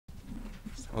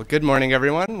Well, good morning,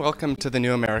 everyone. Welcome to the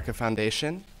New America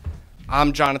Foundation.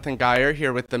 I'm Jonathan Geyer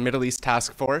here with the Middle East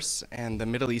Task Force and the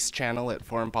Middle East channel at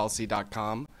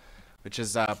foreignpolicy.com, which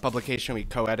is a publication we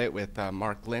co-edit with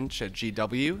Mark Lynch at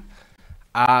GW.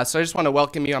 So I just want to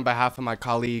welcome you on behalf of my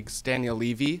colleagues Daniel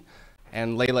Levy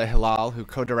and Layla Hilal, who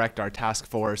co-direct our task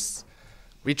force.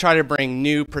 We try to bring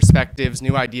new perspectives,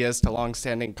 new ideas to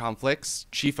longstanding conflicts,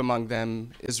 chief among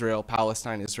them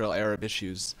Israel-Palestine, Israel-Arab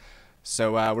issues.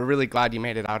 So we're really glad you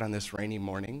made it out on this rainy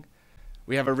morning.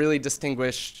 We have a really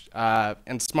distinguished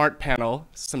and smart panel,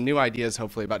 some new ideas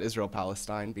hopefully about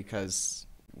Israel-Palestine, because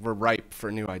we're ripe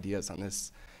for new ideas on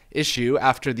this issue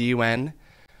after the UN.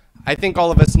 I think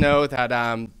all of us know that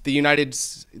the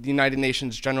United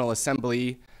Nations General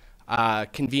Assembly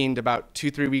convened about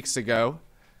 2-3 weeks ago.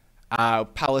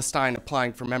 Palestine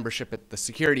applying for membership at the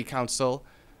Security Council.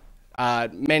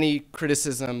 Many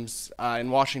criticisms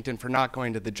in Washington for not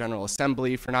going to the General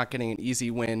Assembly, for not getting an easy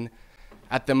win.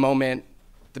 At the moment,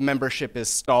 the membership is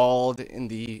stalled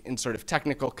in sort of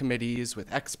technical committees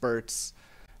with experts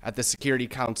at the Security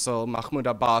Council. Mahmoud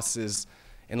Abbas is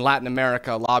in Latin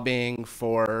America lobbying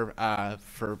for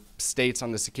states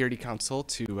on the Security Council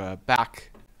to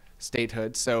back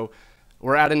statehood. So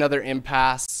we're at another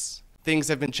impasse. Things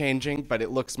have been changing, but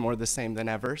it looks more the same than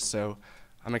ever. So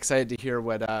I'm excited to hear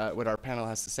what our panel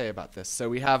has to say about this. So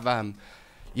we have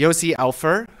Yossi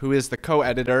Alfer, who is the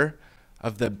co-editor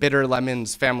of the Bitter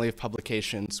Lemons family of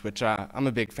publications, which I'm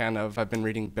a big fan of. I've been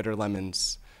reading Bitter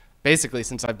Lemons basically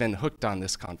since I've been hooked on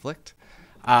this conflict.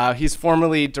 He's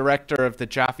formerly director of the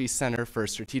Jaffe Center for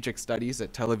Strategic Studies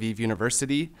at Tel Aviv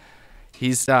University.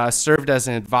 He's served as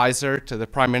an advisor to the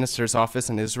Prime Minister's office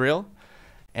in Israel,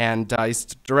 and he's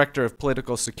director of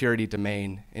political security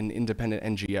domain in independent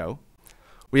NGO.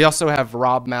 We also have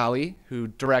Rob Malley, who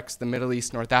directs the Middle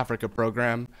East North Africa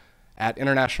program at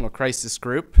International Crisis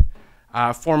Group,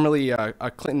 formerly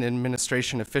a Clinton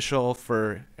administration official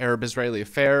for Arab-Israeli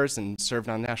affairs and served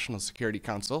on National Security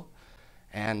Council.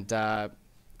 And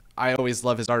I always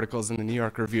love his articles in the New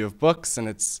York Review of Books, and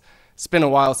it's been a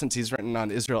while since he's written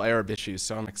on Israel-Arab issues,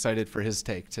 so I'm excited for his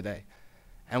take today.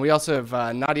 And we also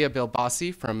have Nadia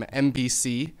Bilbassi from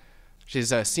NBC.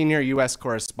 She's a senior US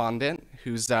correspondent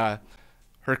who's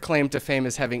her claim to fame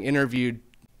is having interviewed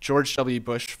George W.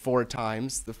 Bush 4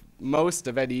 times, the most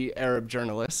of any Arab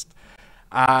journalist.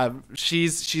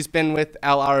 She's been with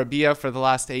Al Arabiya for the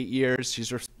last 8 years.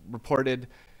 She's reported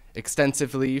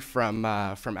extensively from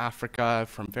Africa,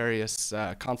 from various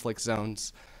conflict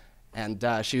zones, and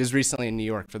she was recently in New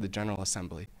York for the General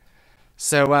Assembly.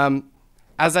 So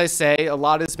as I say, a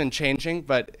lot has been changing,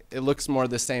 but it looks more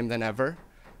the same than ever.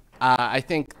 I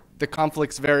think the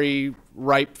conflict's very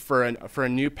ripe for a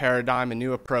new paradigm, a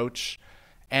new approach.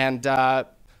 And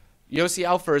Yossi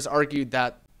Alfer has argued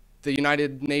that the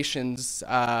United Nations,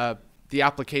 the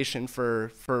application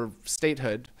for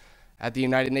statehood at the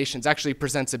United Nations actually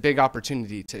presents a big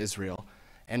opportunity to Israel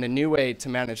and a new way to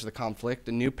manage the conflict,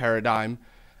 a new paradigm,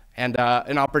 and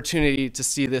an opportunity to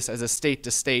see this as a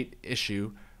state-to-state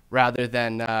issue rather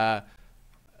than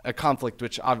a conflict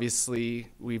which obviously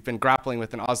we've been grappling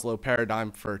with an Oslo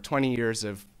paradigm for 20 years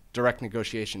of direct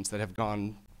negotiations that have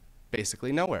gone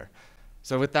basically nowhere.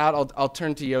 So with that, I'll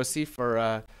turn to Yossi for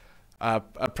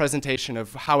a presentation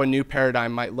of how a new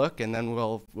paradigm might look, and then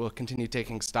we'll continue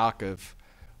taking stock of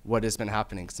what has been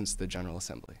happening since the General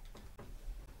Assembly.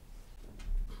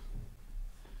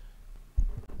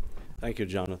 Thank you,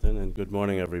 Jonathan, and good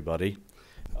morning, everybody.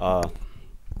 A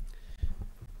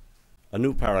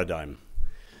new paradigm.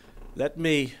 Let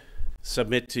me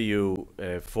submit to you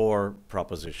 4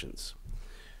 propositions.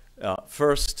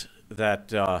 First,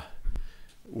 that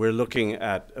we're looking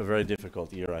at a very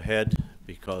difficult year ahead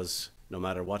because no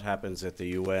matter what happens at the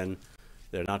UN,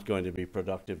 there are not going to be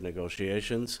productive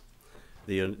negotiations.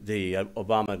 The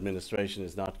Obama administration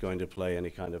is not going to play any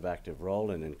kind of active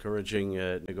role in encouraging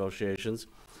negotiations.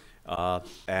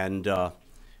 And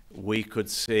we could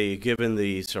see, given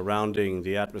the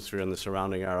atmosphere in the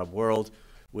surrounding Arab world,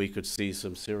 we could see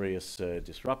some serious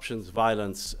disruptions,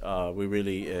 violence. We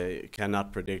really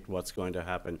cannot predict what's going to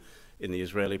happen in the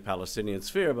Israeli-Palestinian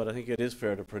sphere, but I think it is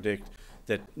fair to predict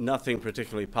that nothing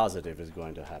particularly positive is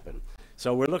going to happen.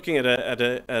 So we're looking at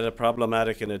a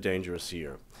problematic and a dangerous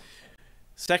year.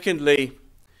 Secondly,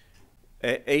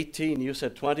 18, you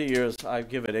said 20 years, I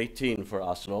give it 18 for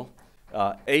Oslo.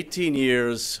 18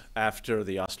 years after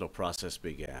the Oslo process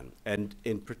began, and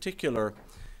in particular,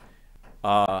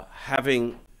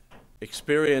 having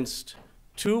experienced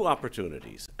 2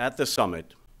 opportunities at the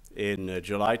summit in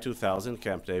July 2000,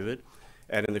 Camp David,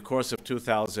 and in the course of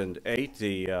 2008,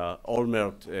 the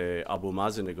Olmert-Abu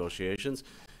Mazen negotiations,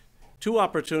 two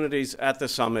opportunities at the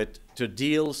summit to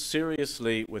deal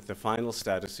seriously with the final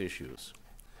status issues.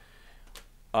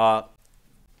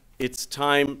 It's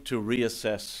time to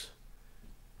reassess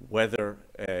whether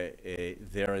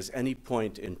there is any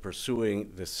point in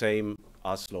pursuing the same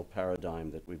Oslo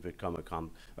paradigm that we've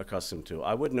become accustomed to.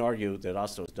 I wouldn't argue that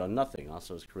Oslo has done nothing.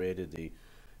 Oslo has created the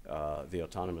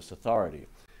autonomous authority.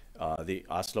 The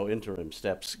Oslo interim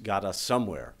steps got us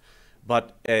somewhere.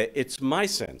 But it's my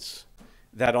sense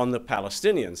that on the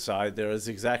Palestinian side, there is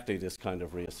exactly this kind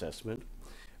of reassessment.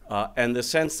 And the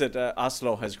sense that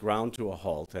Oslo has ground to a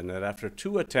halt, and that after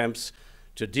two attempts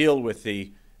to deal with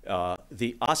the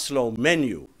Oslo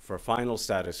menu for final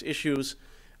status issues,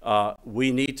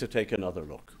 we need to take another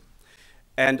look.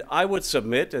 And I would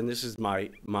submit, and this is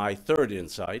my third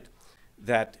insight,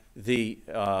 that the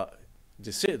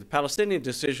Palestinian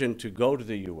decision to go to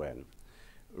the UN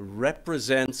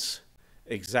represents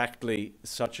exactly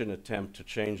such an attempt to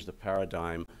change the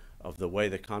paradigm of the way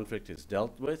the conflict is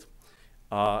dealt with,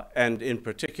 and in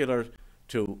particular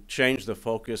to change the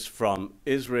focus from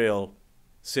Israel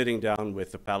sitting down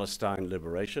with the Palestine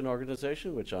Liberation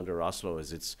Organization, which under Oslo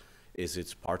is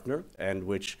its partner, and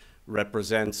which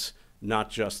represents not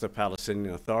just the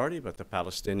Palestinian Authority, but the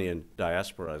Palestinian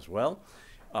diaspora as well,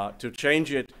 to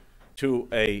change it to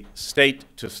a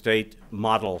state-to-state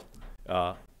model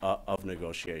of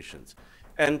negotiations.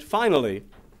 And finally,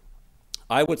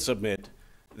 I would submit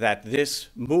that this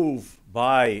move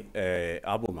by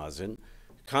Abu Mazen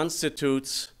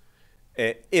constitutes,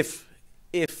 if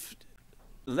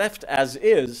left as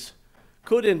is,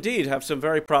 could indeed have some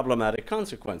very problematic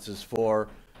consequences for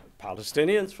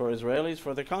Palestinians, for Israelis,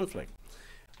 for the conflict.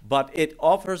 But it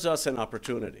offers us an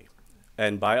opportunity,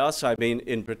 and by us I mean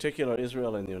in particular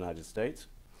Israel and the United States,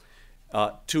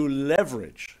 to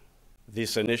leverage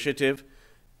this initiative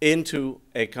into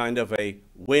a kind of a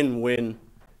win-win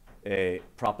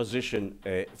proposition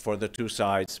for the two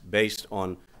sides based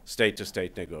on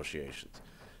state-to-state negotiations.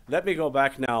 Let me go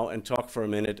back now and talk for a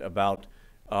minute about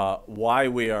why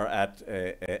we are at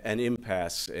an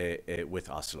impasse with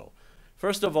Oslo.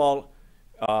 First of all,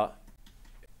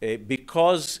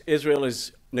 because Israel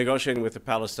is negotiating with the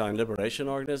Palestine Liberation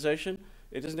Organization,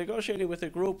 it is negotiating with a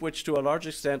group which to a large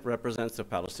extent represents the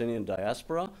Palestinian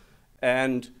diaspora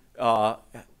and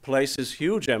places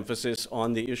huge emphasis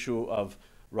on the issue of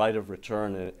right of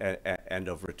return and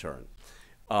of return.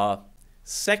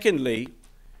 Secondly,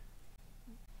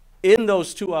 in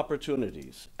those two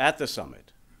opportunities at the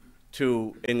summit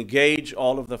to engage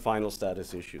all of the final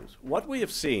status issues, what we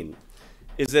have seen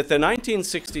is that the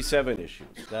 1967 issues,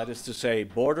 that is to say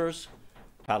borders,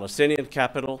 Palestinian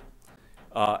capital,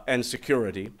 and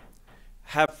security,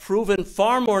 have proven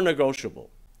far more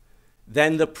negotiable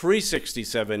than the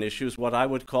pre-67 issues, what I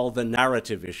would call the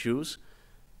narrative issues,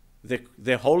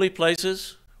 the holy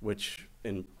places, which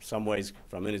in some ways,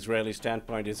 from an Israeli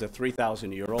standpoint, is a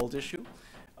 3,000-year-old issue,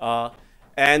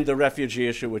 and the refugee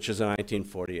issue, which is a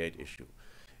 1948 issue.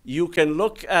 You can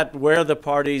look at where the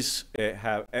parties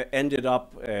have ended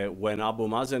up when Abu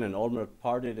Mazen and Olmert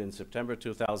parted in September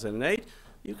 2008.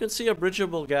 You can see a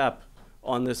bridgeable gap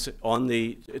on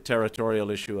the territorial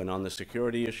issue and on the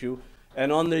security issue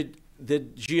and on the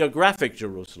geographic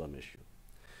Jerusalem issue.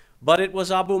 But it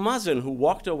was Abu Mazen who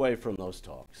walked away from those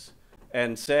talks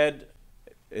and said,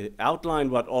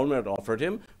 outlined what Olmert offered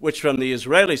him, which from the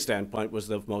Israeli standpoint was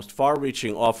the most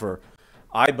far-reaching offer,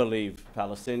 I believe,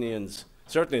 Palestinians,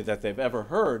 certainly that they've ever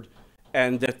heard,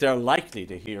 and that they're likely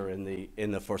to hear in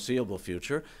the foreseeable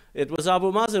future. It was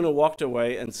Abu Mazen who walked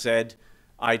away and said,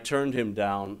 I turned him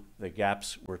down, the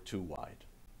gaps were too wide.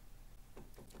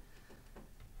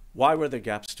 Why were the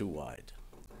gaps too wide?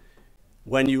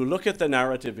 When you look at the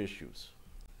narrative issues,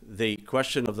 the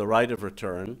question of the right of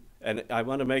return, and I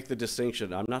want to make the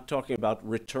distinction, I'm not talking about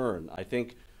return. I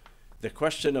think the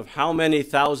question of how many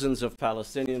thousands of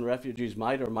Palestinian refugees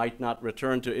might or might not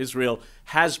return to Israel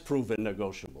has proven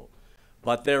negotiable.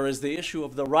 But there is the issue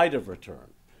of the right of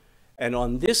return. And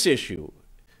on this issue,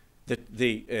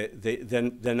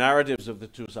 the narratives of the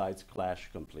two sides clash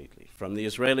completely. From the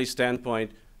Israeli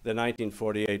standpoint, the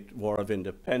 1948 War of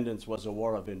Independence was a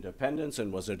war of independence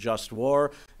and was a just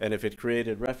war, and if it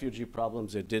created refugee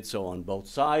problems, it did so on both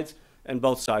sides, and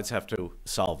both sides have to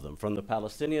solve them. From the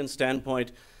Palestinian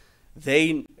standpoint,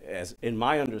 they, as in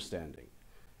my understanding,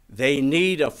 they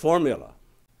need a formula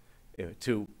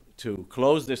to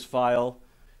close this file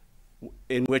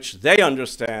in which they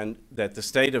understand that the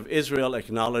state of Israel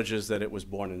acknowledges that it was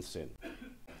born in sin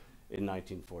in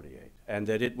 1948, and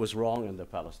that it was wrong and the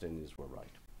Palestinians were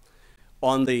right.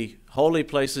 On the holy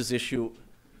places issue,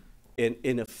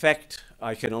 in effect,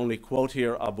 I can only quote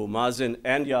here Abu Mazen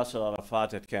and Yasser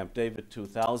Arafat at Camp David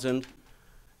 2000.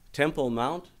 Temple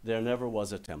Mount, there never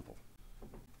was a temple.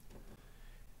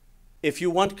 If you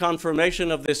want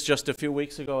confirmation of this, just a few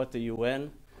weeks ago at the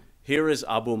UN, here is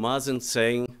Abu Mazen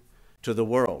saying to the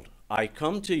world, I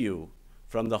come to you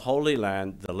from the Holy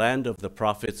Land, the land of the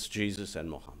prophets Jesus and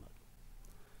Muhammad.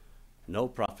 No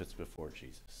prophets before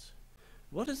Jesus.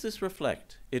 What does this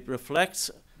reflect? It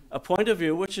reflects a point of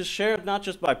view which is shared not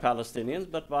just by Palestinians,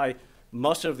 but by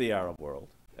much of the Arab world,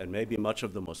 and maybe much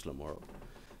of the Muslim world,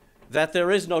 that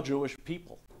there is no Jewish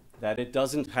people, that it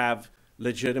doesn't have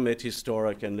legitimate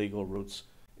historic and legal roots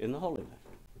in the Holy Land,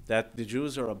 that the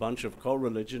Jews are a bunch of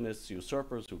co-religionists,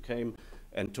 usurpers who came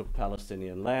and took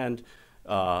Palestinian land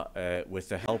with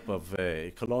the help of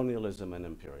colonialism and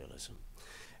imperialism.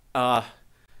 I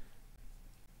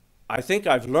think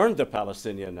I've learned the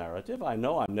Palestinian narrative. I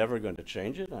know I'm never going to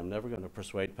change it. I'm never going to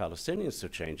persuade Palestinians to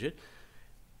change it.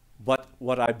 But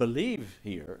what I believe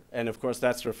here, and of course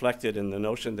that's reflected in the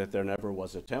notion that there never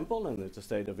was a temple and that the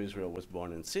state of Israel was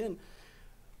born in sin,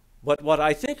 but what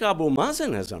I think Abu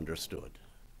Mazen has understood,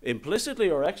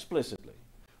 implicitly or explicitly,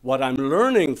 what I'm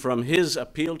learning from his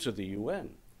appeal to the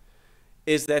UN,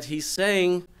 is that he's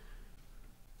saying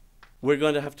we're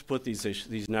going to have to put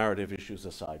these narrative issues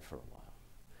aside for a while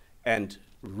and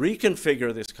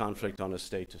reconfigure this conflict on a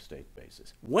state-to-state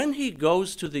basis. When he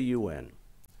goes to the UN,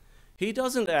 he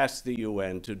doesn't ask the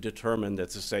UN to determine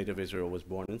that the state of Israel was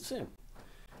born in sin.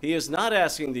 He is not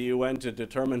asking the UN to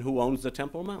determine who owns the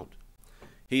Temple Mount.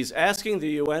 He's asking the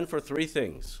UN for three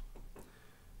things: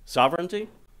 sovereignty,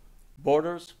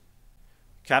 borders,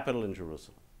 capital in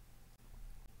Jerusalem.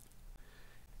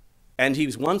 And he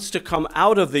wants to come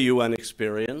out of the UN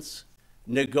experience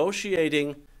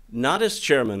negotiating not as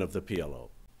chairman of the PLO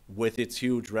with its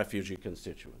huge refugee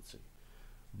constituency,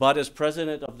 but as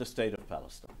president of the state of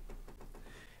Palestine.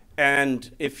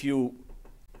 And if you,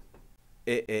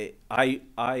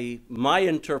 my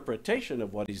interpretation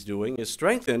of what he's doing is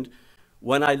strengthened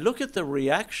when I look at the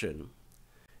reaction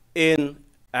in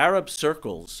Arab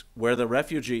circles where the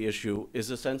refugee issue is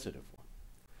a sensitive one.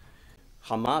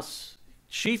 Hamas'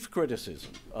 chief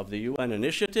criticism of the UN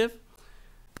initiative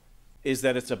is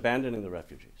that it's abandoning the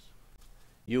refugees.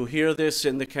 You hear this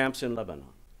in the camps in Lebanon.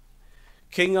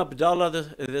 King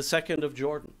Abdullah II of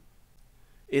Jordan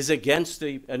is against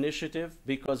the initiative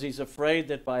because he's afraid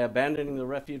that by abandoning the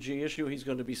refugee issue, he's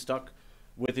going to be stuck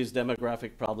with his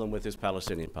demographic problem with his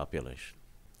Palestinian population.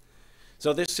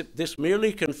 So this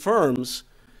merely confirms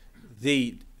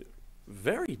the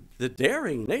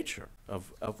daring nature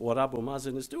of what Abu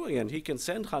Mazen is doing. And he can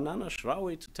send Hanan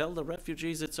Ashrawi to tell the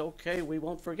refugees it's okay, we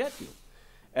won't forget you.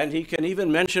 And he can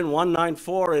even mention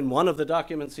 194 in one of the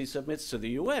documents he submits to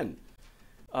the UN.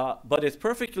 But it's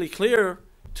perfectly clear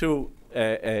to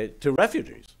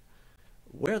refugees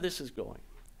where this is going.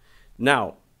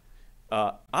 Now,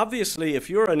 obviously, if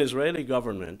you're an Israeli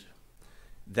government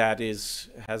that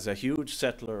has a huge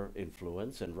settler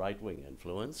influence and right-wing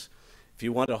influence, if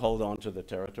you want to hold on to the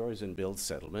territories and build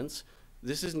settlements,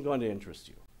 this isn't going to interest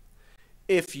you.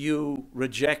 If you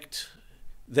reject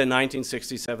the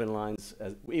 1967 lines,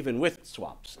 even with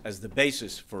swaps, as the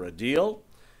basis for a deal,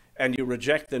 and you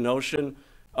reject the notion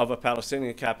of a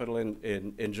Palestinian capital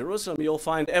in Jerusalem, you'll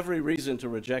find every reason to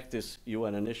reject this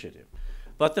UN initiative.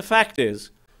 But the fact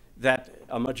is that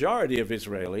a majority of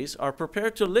Israelis are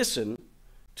prepared to listen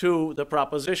to the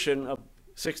proposition of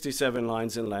 67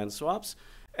 lines in land swaps,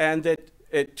 and that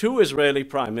two Israeli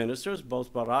prime ministers,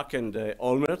 both Barak and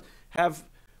Olmert, have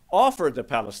offered the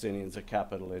Palestinians a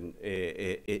capital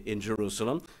in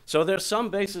Jerusalem. So there's some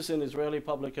basis in Israeli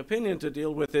public opinion to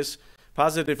deal with this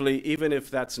positively, even if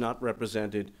that's not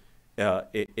represented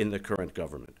in the current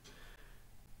government.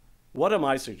 What am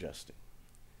I suggesting?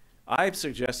 I'm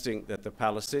suggesting that the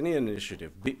Palestinian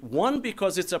initiative, one,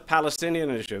 because it's a Palestinian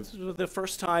initiative. This is the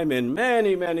first time in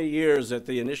many, many years that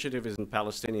the initiative is in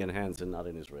Palestinian hands and not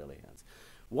in Israeli hands.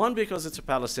 One, because it's a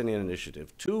Palestinian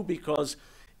initiative. Two, because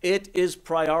it is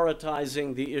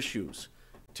prioritizing the issues,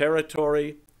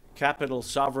 territory, capital,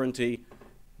 sovereignty,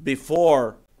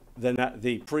 before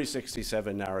the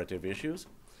pre-67 narrative issues,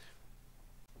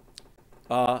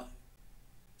 that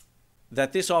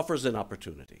this offers an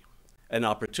opportunity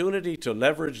to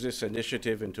leverage this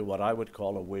initiative into what I would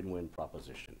call a win-win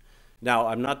proposition. Now,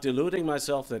 I'm not deluding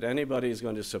myself that anybody is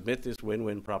going to submit this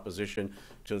win-win proposition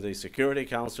to the Security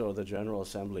Council or the General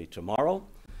Assembly tomorrow.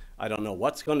 I don't know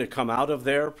what's going to come out of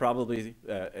there, probably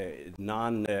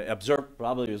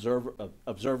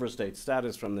observer state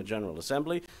status from the General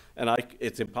Assembly, and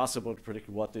it's impossible to predict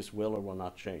what this will or will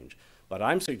not change. But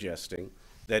I'm suggesting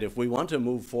that if we want to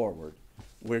move forward,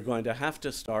 we're going to have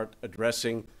to start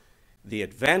addressing the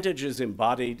advantages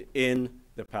embodied in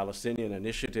the Palestinian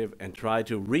initiative and try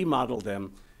to remodel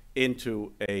them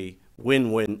into a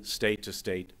win-win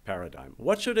state-to-state paradigm.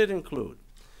 What should it include?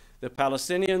 The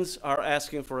Palestinians are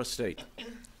asking for a state.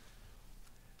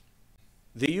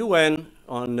 The UN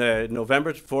on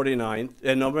November 29th,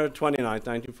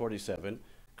 1947,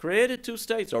 created two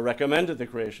states, or recommended the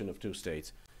creation of two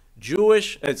states.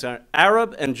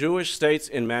 Arab and Jewish states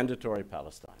in mandatory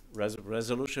Palestine,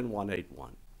 Resolution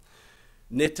 181.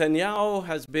 Netanyahu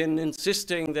has been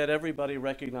insisting that everybody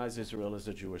recognize Israel as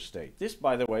a Jewish state. This,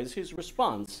 by the way, is his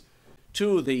response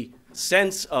to the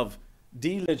sense of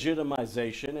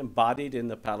delegitimization embodied in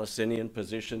the Palestinian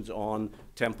positions on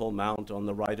Temple Mount, on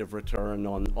the right of return,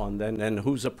 on then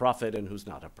who's a prophet and who's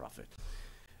not a prophet.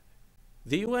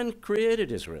 The UN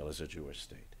created Israel as a Jewish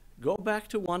state. Go back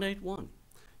to 181.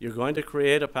 You're going to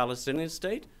create a Palestinian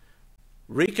state?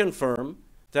 Reconfirm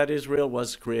that Israel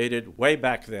was created way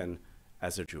back then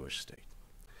as a Jewish state.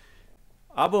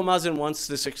 Abu Mazen wants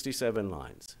the 67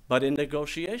 lines, but in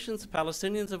negotiations,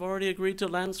 Palestinians have already agreed to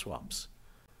land swaps.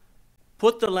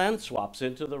 Put the land swaps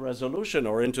into the resolution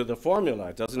or into the formula.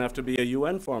 It doesn't have to be a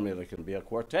UN formula. It can be a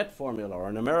Quartet formula or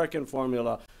an American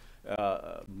formula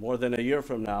more than a year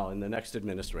from now in the next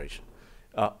administration.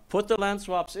 Put the land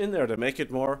swaps in there to make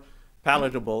it more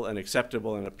palatable and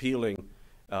acceptable and appealing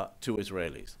to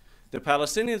Israelis. The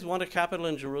Palestinians want a capital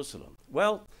in Jerusalem.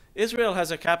 Well, Israel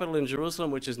has a capital in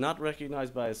Jerusalem which is not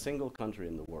recognized by a single country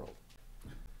in the world.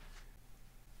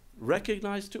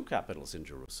 Recognize two capitals in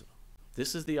Jerusalem.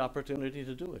 This is the opportunity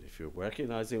to do it. If you're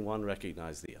recognizing one,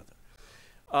 recognize the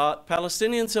other.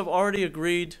 Palestinians have already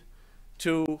agreed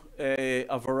to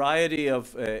a variety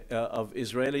of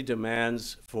Israeli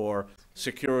demands for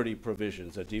security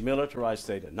provisions, a demilitarized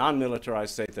state, a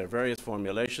non-militarized state. There are various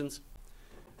formulations.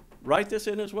 Write this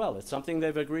in as well. It's something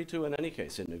they've agreed to in any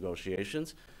case in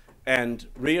negotiations, and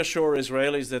reassure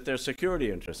Israelis that their security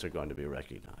interests are going to be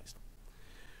recognized.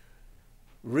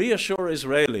 Reassure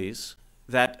Israelis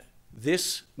that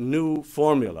this new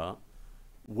formula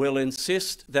will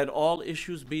insist that all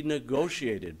issues be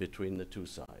negotiated between the two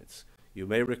sides. You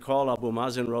may recall Abu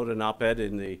Mazen wrote an op-ed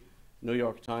in the New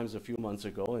York Times a few months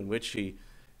ago in which he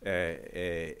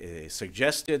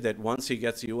suggested that once he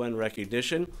gets UN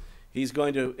recognition, he's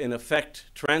going to, in effect,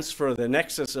 transfer the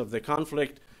nexus of the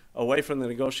conflict away from the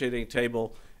negotiating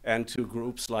table and to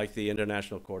groups like the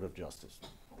International Court of Justice.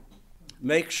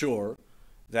 Make sure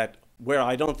that where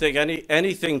I don't think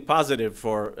anything positive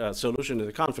for a solution to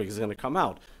the conflict is going to come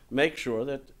out, make sure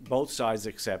that both sides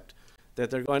accept that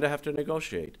they're going to have to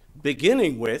negotiate,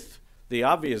 beginning with the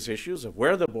obvious issues of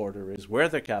where the border is, where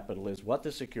the capital is, what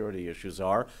the security issues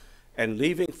are, and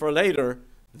leaving for later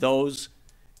those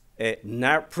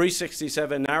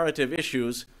pre-67 narrative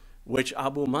issues which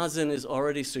Abu Mazen is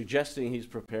already suggesting he's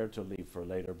prepared to leave for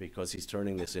later because he's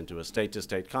turning this into a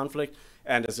state-to-state conflict,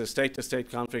 and as a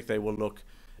state-to-state conflict they will look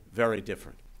very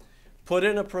different. Put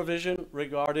in a provision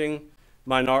regarding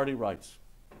minority rights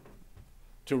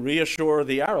to reassure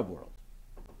the Arab world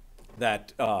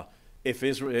that if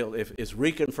Israel is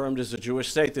reconfirmed as a Jewish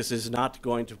state, this is not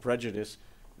going to prejudice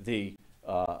the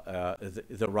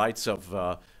rights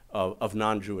of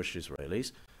non-Jewish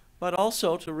Israelis, but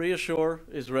also to reassure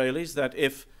Israelis that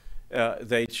if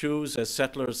they choose as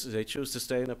settlers, they choose to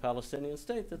stay in a Palestinian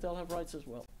state, that they'll have rights as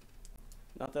well.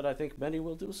 Not that I think many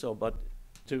will do so, but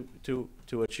to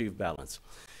achieve balance.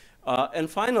 And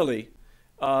finally,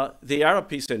 the Arab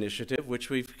Peace Initiative, which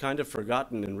we've kind of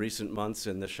forgotten in recent months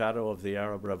in the shadow of the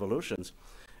Arab revolutions.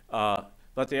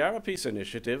 But the Arab Peace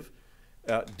Initiative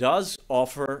does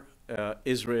offer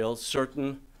Israel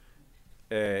certain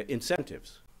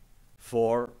incentives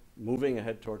for moving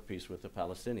ahead toward peace with the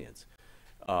Palestinians,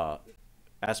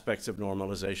 aspects of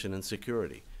normalization and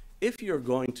security. If the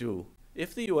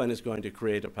UN is going to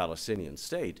create a Palestinian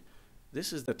state,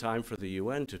 this is the time for the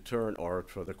UN to turn, or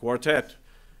for the Quartet,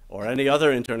 or any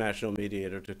other international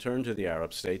mediator to turn to the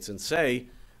Arab states and say,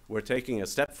 we're taking a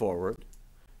step forward,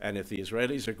 and if the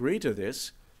Israelis agree to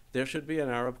this, there should be an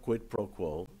Arab quid pro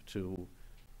quo to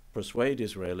persuade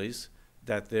Israelis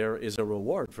that there is a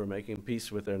reward for making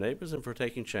peace with their neighbors and for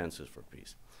taking chances for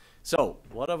peace. So,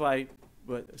 what have I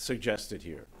suggested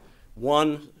here?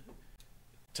 One,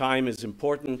 time is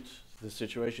important. The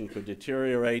situation could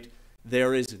deteriorate.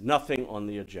 There is nothing on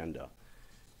the agenda.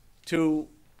 Two,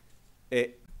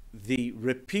 the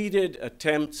repeated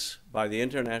attempts by the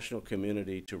international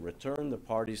community to return the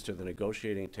parties to the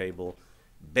negotiating table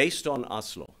based on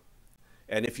Oslo,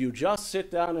 and if you just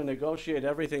sit down and negotiate,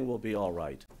 everything will be all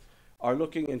right, are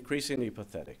looking increasingly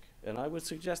pathetic. And I would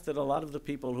suggest that a lot of the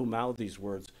people who mouth these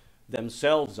words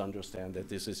themselves understand that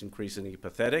this is increasingly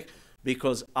pathetic,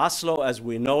 because Oslo, as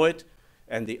we know it,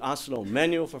 and the Oslo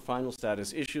Manual for Final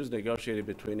Status Issues negotiated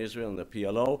between Israel and the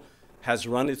PLO has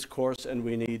run its course, and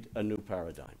we need a new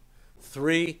paradigm.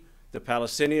 3, the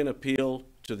Palestinian appeal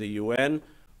to the UN,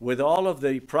 with all of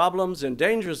the problems and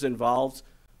dangers involved,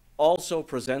 also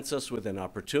presents us with an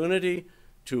opportunity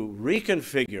to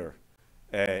reconfigure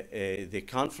the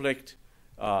conflict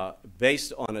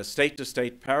based on a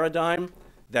state-to-state paradigm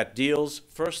that deals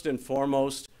first and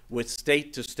foremost with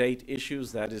state-to-state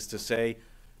issues, that is to say,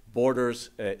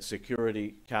 borders,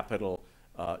 security, capital,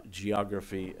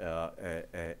 geography,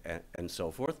 and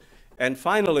so forth. And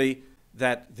finally,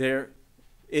 that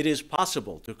it is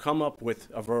possible to come up with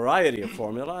a variety of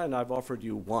formulae, and I've offered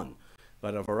you one,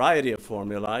 but a variety of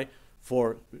formulae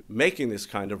for making this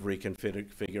kind of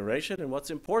reconfiguration. And what's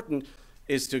important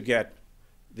is to get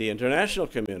the international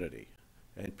community,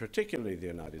 and particularly the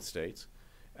United States,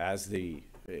 as the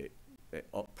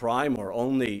prime or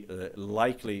only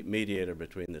likely mediator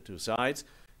between the two sides,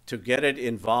 to get it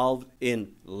involved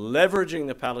in leveraging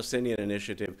the Palestinian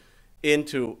initiative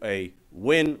into a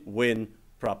win-win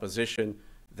proposition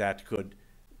that could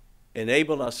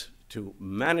enable us to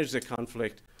manage the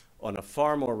conflict on a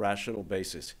far more rational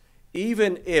basis,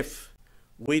 even if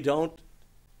we don't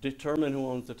determine who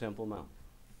owns the Temple Mount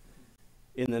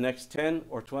in the next 10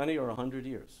 or 20 or 100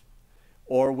 years,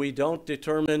 or we don't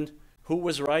determine who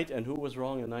was right and who was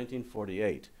wrong in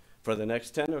 1948 for the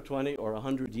next 10 or 20 or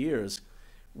 100 years.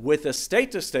 With a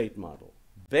state-to-state model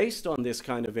based on this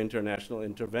kind of international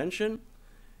intervention,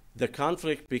 the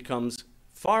conflict becomes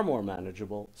far more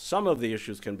manageable. Some of the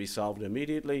issues can be solved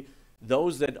immediately.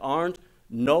 Those that aren't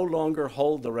no longer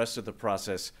hold the rest of the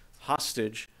process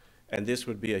hostage, and this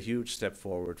would be a huge step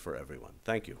forward for everyone.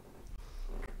 Thank you.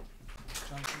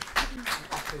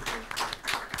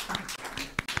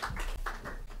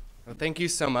 Well, thank you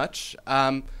so much.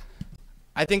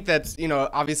 I think that's,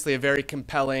 obviously a very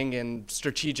compelling and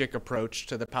strategic approach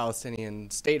to the Palestinian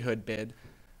statehood bid.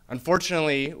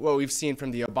 Unfortunately, what we've seen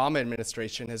from the Obama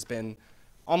administration has been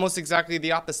almost exactly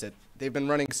the opposite. They've been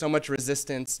running so much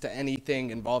resistance to anything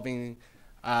involving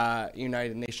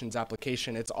United Nations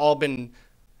application. It's all been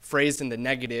phrased in the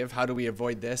negative. How do we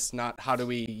avoid this? Not how do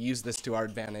we use this to our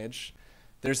advantage?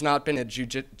 There's not been a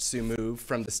jujitsu move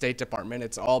from the State Department.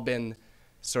 It's all been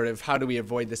sort of how do we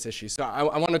avoid this issue. So I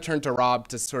want to turn to Rob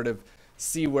to sort of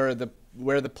see where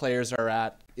the players are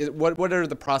at. What are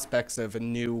the prospects of a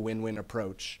new win-win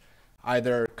approach,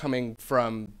 either coming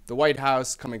from the White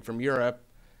House, coming from Europe,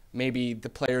 maybe the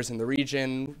players in the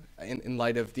region in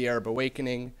light of the Arab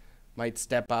awakening might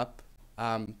step up.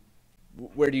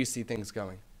 Where do you see things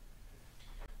going?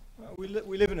 We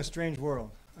live in a strange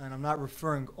world, and I'm not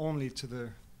referring only to the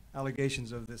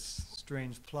allegations of this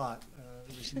strange plot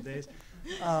in recent days.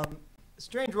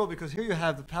 Strange world because here you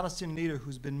have the Palestinian leader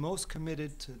who's been most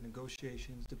committed to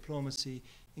negotiations, diplomacy,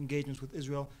 engagements with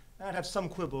Israel. And I'd have some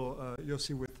quibble,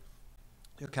 Yossi, with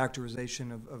your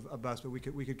characterization of Abbas, but we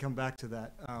could come back to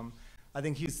that. I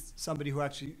think he's somebody who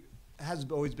actually has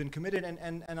always been committed,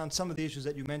 and on some of the issues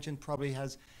that you mentioned probably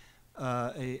has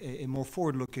a more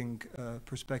forward-looking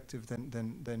perspective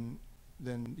than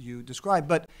you described.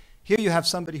 But here you have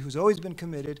somebody who's always been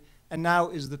committed, and now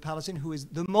is the Palestinian who has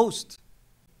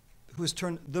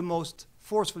turned the most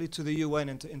forcefully to the UN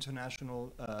and to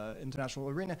international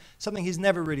arena, something he's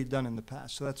never really done in the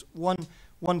past. So that's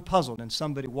one puzzle, and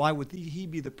somebody, why would he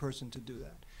be the person to do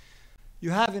that? You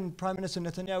have in Prime Minister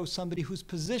Netanyahu somebody whose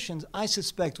positions, I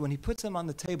suspect, when he puts them on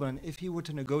the table, and if he were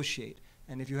to negotiate,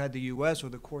 and if you had the US or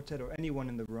the Quartet or anyone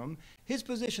in the room, his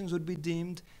positions would be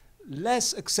deemed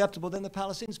less acceptable than the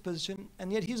Palestinians' position,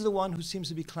 and yet he's the one who seems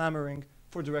to be clamoring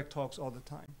for direct talks all the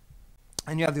time.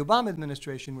 And you have the Obama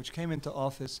administration, which came into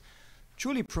office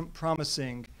truly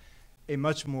promising a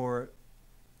much more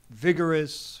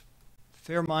vigorous,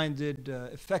 fair-minded,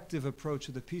 effective approach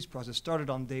to the peace process. Started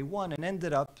on day one and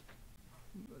ended up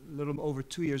a little over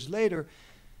 2 years later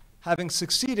having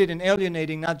succeeded in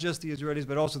alienating not just the Israelis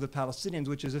but also the Palestinians,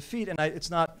 which is a feat. And it's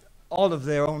not all of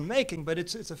their own making, but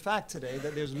it's a fact today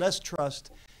that there's less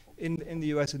trust in the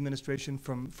U.S. administration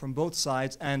from both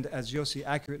sides, and as Yossi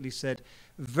accurately said,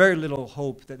 very little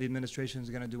hope that the administration is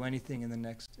going to do anything in the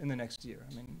next year.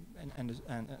 I mean, and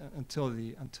until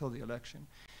the election.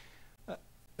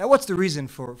 Now, what's the reason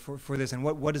for this, and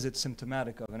what is it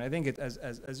symptomatic of? And I think as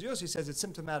Yossi says, it's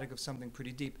symptomatic of something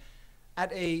pretty deep.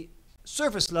 At a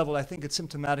surface level, I think it's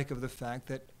symptomatic of the fact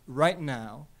that right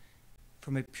now,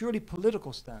 from a purely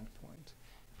political standpoint,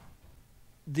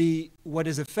 what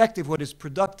is effective, what is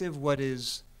productive, what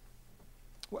is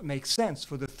what makes sense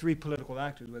for the three political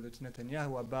actors, whether it's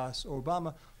Netanyahu, Abbas, or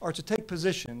Obama, are to take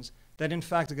positions that in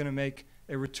fact are going to make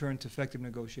a return to effective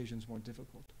negotiations more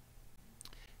difficult.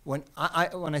 When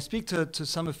I speak to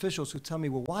some officials who tell me,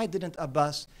 well, why didn't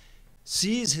Abbas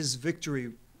seize his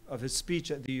victory of his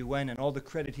speech at the UN and all the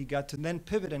credit he got to then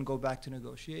pivot and go back to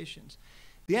negotiations?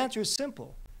 The answer is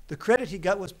simple. The credit he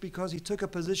got was because he took a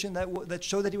position that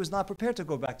showed that he was not prepared to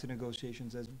go back to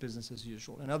negotiations as business as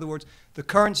usual. In other words, the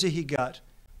currency he got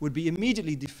would be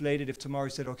immediately deflated if tomorrow he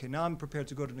said, okay, now I'm prepared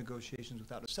to go to negotiations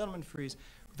without a settlement freeze,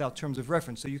 without terms of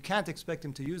reference. So you can't expect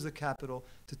him to use the capital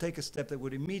to take a step that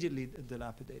would immediately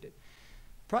dilapidate it.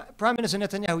 Prime Minister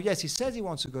Netanyahu, yes, he says he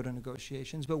wants to go to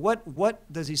negotiations, but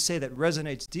what does he say that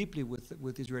resonates deeply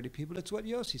with Israeli people? It's what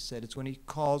Yossi said. It's when he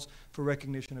calls for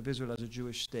recognition of Israel as a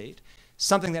Jewish state,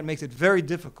 something that makes it very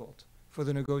difficult for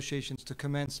the negotiations to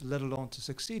commence, let alone to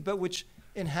succeed, but which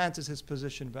enhances his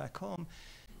position back home.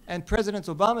 And President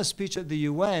Obama's speech at the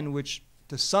UN, which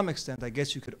to some extent, I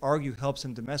guess you could argue, helps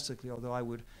him domestically, although I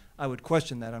would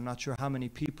question that. I'm not sure how many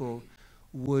people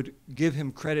would give him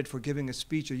credit for giving a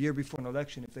speech a year before an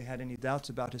election if they had any doubts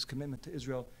about his commitment to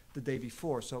Israel the day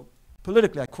before. So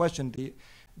politically, I question the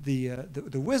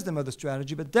wisdom of the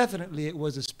strategy, but definitely it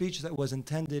was a speech that was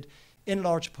intended in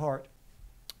large part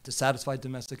to satisfy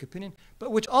domestic opinion,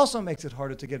 but which also makes it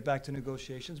harder to get back to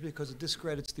negotiations because it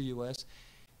discredits the U.S.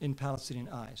 in Palestinian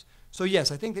eyes. So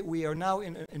yes, I think that we are now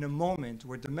in a moment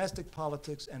where domestic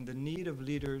politics and the need of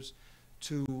leaders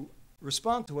to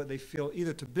respond to what they feel,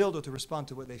 either to build or to respond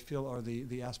to what they feel are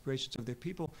the aspirations of their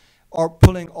people, are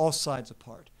pulling all sides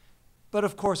apart. But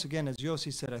of course, again, as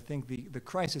Yossi said, I think the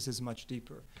crisis is much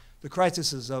deeper. The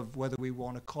crisis is of whether we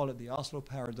want to call it the Oslo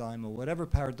paradigm or whatever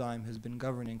paradigm has been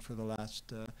governing for the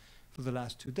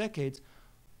last 2 decades.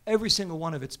 Every single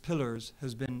one of its pillars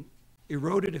has been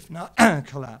eroded, if not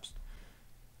collapsed.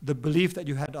 The belief that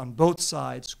you had on both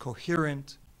sides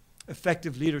coherent,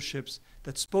 effective leaderships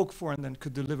that spoke for and then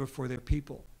could deliver for their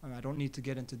people. I mean, I don't need to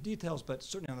get into details, but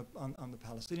certainly on the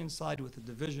Palestinian side, with the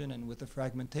division and with the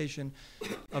fragmentation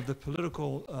of the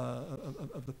political,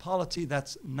 of the polity,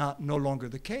 that's no longer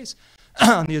the case.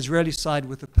 On the Israeli side,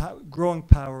 with the growing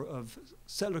power of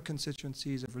settler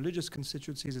constituencies, of religious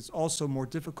constituencies, it's also more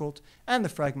difficult, and the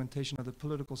fragmentation of the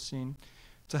political scene,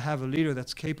 to have a leader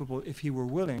that's capable, if he were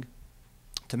willing,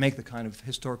 to make the kind of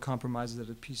historic compromises that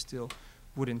a peace deal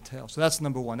would entail. So that's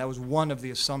number one. That was one of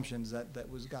the assumptions that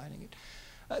was guiding it.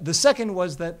 The second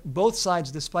was that both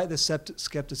sides, despite the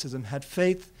skepticism, had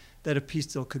faith that a peace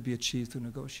deal could be achieved through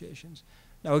negotiations.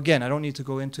 Now, again, I don't need to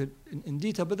go into it in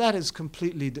detail, but that has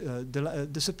completely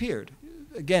disappeared.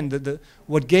 Again,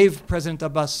 what gave President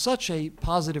Abbas such a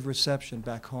positive reception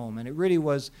back home, and it really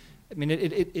was, I mean,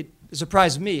 it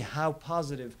surprised me how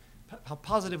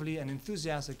positively and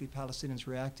enthusiastically Palestinians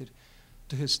reacted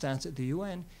to his stance at the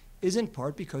UN, is in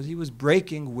part because he was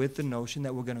breaking with the notion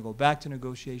that we're going to go back to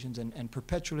negotiations and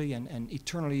perpetually and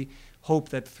eternally hope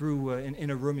that through in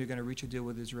a room you're going to reach a deal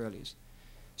with Israelis.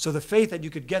 So the faith that you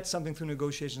could get something through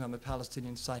negotiations on the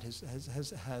Palestinian side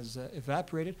has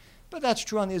evaporated, but that's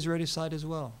true on the Israeli side as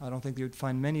well. I don't think you would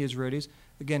find many Israelis,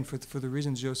 again, for the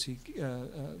reasons Yossi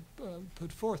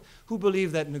put forth, who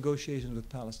believe that negotiations with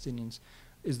Palestinians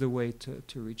is the way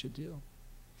to reach a deal.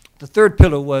 The third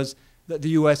pillar was that the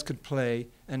U.S. could play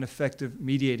an effective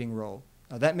mediating role.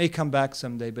 Now, that may come back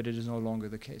someday, but it is no longer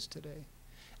the case today.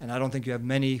 And I don't think you have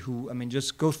many who, I mean,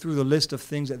 just go through the list of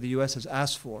things that the U.S. has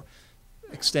asked for.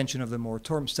 Extension of the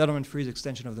moratorium, settlement freeze,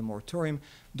 extension of the moratorium,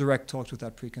 direct talks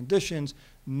without preconditions,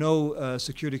 no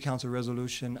Security Council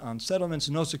resolution on settlements,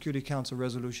 no Security Council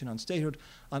resolution on statehood.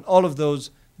 On all of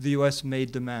those, the U.S.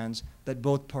 made demands that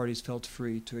both parties felt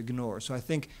free to ignore. So I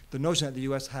think the notion that the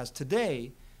U.S. has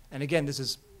today, and again, this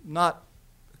is not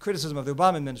criticism of the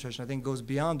Obama administration, I think goes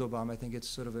beyond Obama. I think it's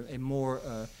sort of a more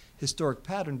historic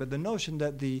pattern, but the notion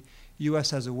that the U.S.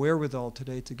 has a wherewithal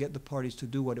today to get the parties to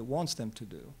do what it wants them to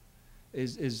do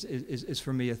is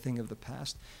for me a thing of the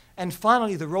past. And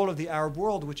finally, the role of the Arab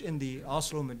world, which in the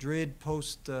Oslo-Madrid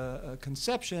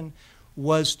post-conception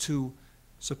was to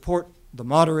support the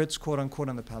moderates, quote unquote,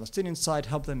 on the Palestinian side,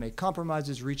 help them make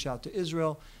compromises, reach out to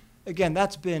Israel. Again,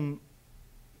 that's been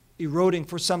eroding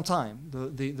for some time.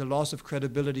 The loss of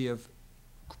credibility of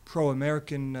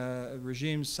pro-American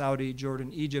regimes, Saudi,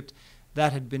 Jordan, Egypt,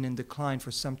 that had been in decline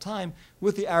for some time.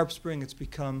 With the Arab Spring, it's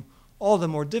become all the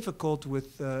more difficult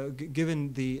with,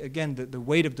 given the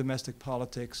weight of domestic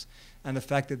politics and the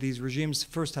fact that these regimes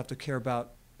first have to care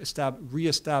about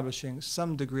reestablishing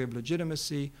some degree of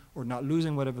legitimacy or not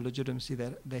losing whatever legitimacy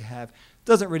that they have,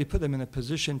 doesn't really put them in a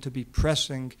position to be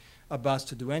pressing Abbas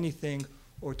to do anything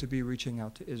or to be reaching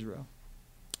out to Israel.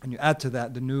 and you add to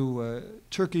that the new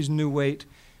Turkey's new weight,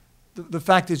 the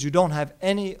fact is you don't have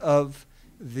any of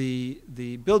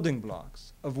the building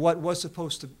blocks of what was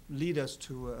supposed to lead us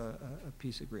to a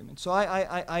peace agreement. So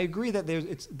I agree that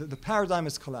the paradigm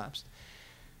has collapsed.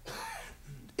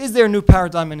 Is there a new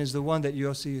paradigm, and is the one that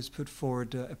Yossi has put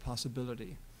forward a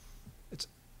possibility? It's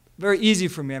very easy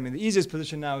for me. I mean, the easiest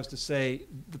position now is to say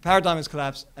the paradigm has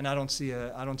collapsed, and I don't see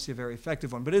a very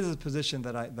effective one. But it is a position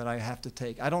that I have to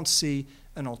take. I don't see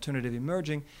an alternative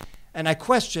emerging, and I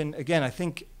question again. I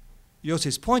think Yossi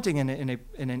is pointing in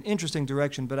an interesting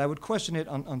direction, but I would question it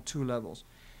on two levels.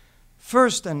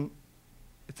 First, and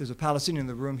if there's a Palestinian in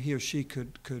the room, he or she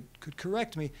could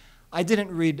correct me. I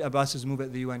didn't read Abbas's move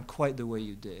at the UN quite the way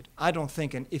you did. I don't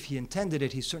think, and if he intended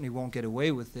it, he certainly won't get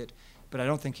away with it, but I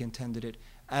don't think he intended it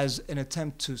as an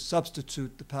attempt to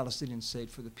substitute the Palestinian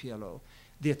state for the PLO.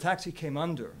 The attacks he came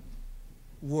under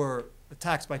were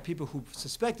attacks by people who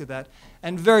suspected that,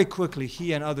 and very quickly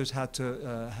he and others had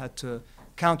to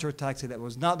counterattack, say that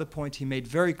was not the point. He made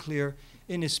very clear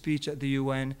in his speech at the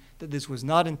UN that this was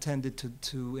not intended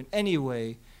to in any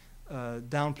way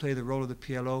downplay the role of the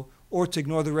PLO or to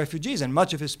ignore the refugees. And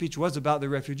much of his speech was about the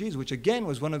refugees, which again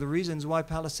was one of the reasons why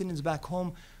Palestinians back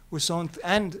home were so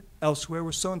and elsewhere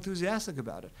were so enthusiastic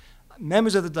about it.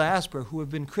 Members of the diaspora who have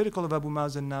been critical of Abu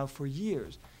Mazen now for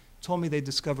years told me they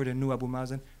discovered a new Abu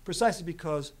Mazen precisely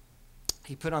because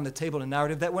he put on the table a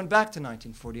narrative that went back to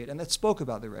 1948 and that spoke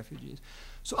about the refugees.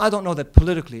 So I don't know that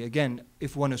politically, again,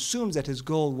 if one assumes that his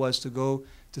goal was to go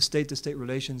to state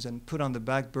relations and put on the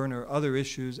back burner other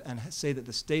issues and say that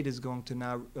the state is going to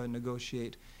now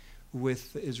negotiate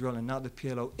with Israel and not the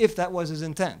PLO, if that was his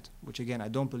intent, which again I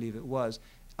don't believe it was,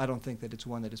 I don't think that it's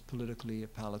one that is politically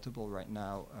palatable right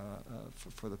now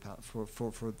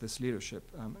for this leadership.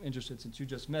 I'm interested, since you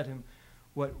just met him,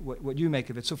 what you make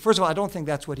of it. So first of all, I don't think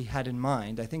that's what he had in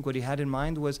mind. I think what he had in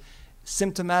mind was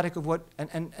symptomatic of what,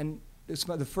 and it's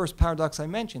the first paradox I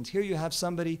mentioned. Here you have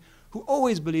somebody who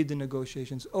always believed in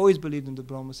negotiations, always believed in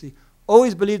diplomacy,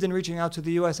 always believed in reaching out to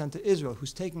the US and to Israel,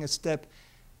 who's taking a step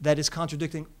that is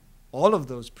contradicting all of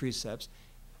those precepts.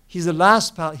 He's the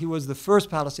last, he was the first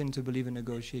Palestinian to believe in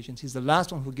negotiations. He's the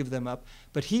last one who give them up.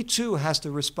 But he too has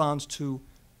to respond to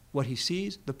what he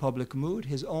sees, the public mood,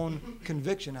 his own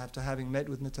conviction after having met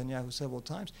with Netanyahu several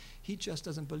times. He just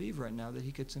doesn't believe right now that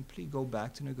he could simply go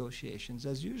back to negotiations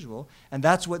as usual. And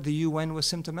that's what the UN was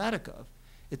symptomatic of.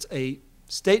 It's a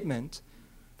statement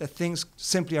that things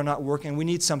simply are not working and we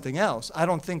need something else. I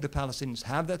don't think the Palestinians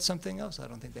have that something else. I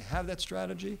don't think they have that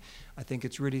strategy. I think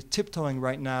it's really tiptoeing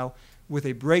right now with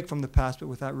a break from the past, but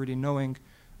without really knowing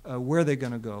where they're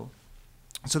going to go.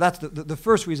 So that's the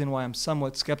first reason why I'm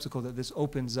somewhat skeptical that this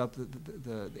opens up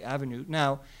the avenue.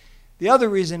 Now, the other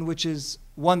reason, which is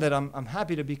one that I'm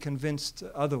happy to be convinced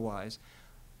otherwise,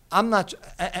 I'm not,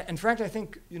 and frankly, I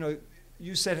think,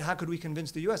 you said, how could we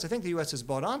convince the U.S.? I think the U.S. has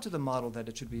bought onto the model that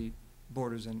it should be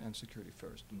borders and security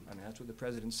first. I mean, that's what the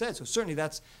president said. So certainly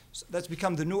that's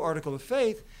become the new article of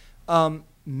faith.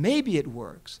 Maybe it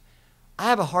works. I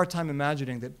have a hard time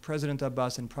imagining that President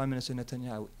Abbas and Prime Minister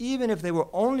Netanyahu, even if they were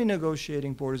only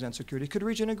negotiating borders and security, could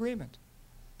reach an agreement.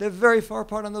 They're very far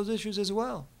apart on those issues as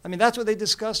well. I mean, that's what they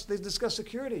discussed. They discussed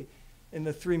security in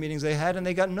the 3 meetings they had, and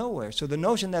they got nowhere. So the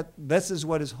notion that this is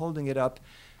what is holding it up,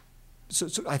 so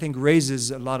I think raises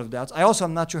a lot of doubts. I also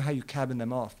am not sure how you cabin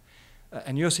them off.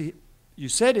 And Yossi, you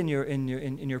said in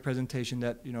your presentation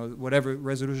that whatever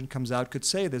resolution comes out could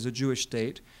say there's a Jewish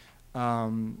state.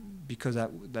 Because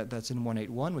that's in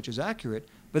 181, which is accurate.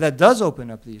 But that does open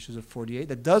up the issues of 48.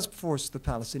 That does force the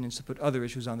Palestinians to put other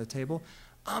issues on the table.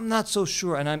 I'm not so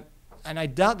sure, and I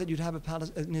doubt that you'd have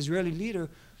an Israeli leader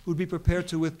who'd be prepared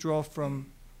to withdraw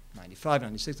from 95,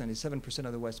 96, 97%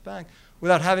 of the West Bank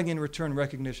without having in return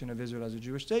recognition of Israel as a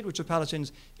Jewish state, which the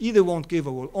Palestinians either won't give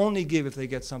or will only give if they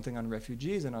get something on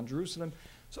refugees and on Jerusalem.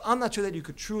 So I'm not sure that you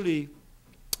could truly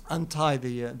untie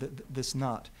this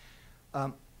knot.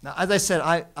 Now, as I said,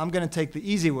 I'm going to take the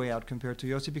easy way out compared to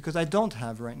Yossi because I don't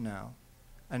have right now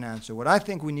an answer. What I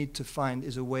think we need to find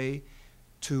is a way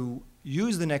to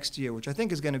use the next year, which I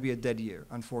think is going to be a dead year,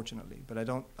 unfortunately. But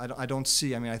I don't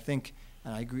see. I mean, I think,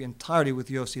 and I agree entirely with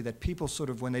Yossi, that people sort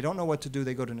of, when they don't know what to do,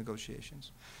 they go to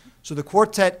negotiations. So the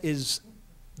Quartet is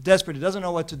desperate. It doesn't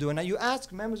know what to do. And now you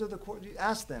ask members of the Quartet, you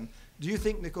ask them, do you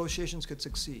think negotiations could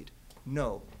succeed?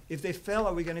 No. If they fail,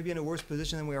 are we going to be in a worse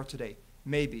position than we are today?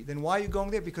 Maybe. Then why are you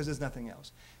going there? Because there's nothing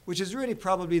else. Which is really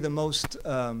probably the most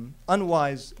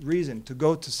unwise reason to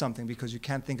go to something because you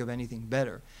can't think of anything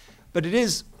better. But it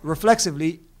is,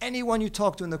 reflexively, anyone you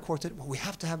talk to in the Quartet, well, we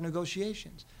have to have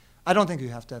negotiations. I don't think you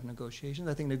have to have negotiations.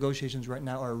 I think negotiations right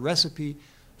now are a recipe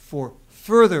for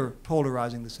further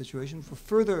polarizing the situation, for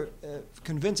further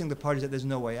convincing the parties that there's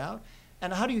no way out?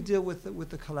 And how do you deal with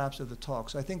the collapse of the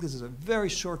talks? I think this is a very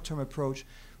short-term approach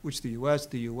which the US,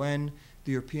 the UN,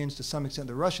 the Europeans, to some extent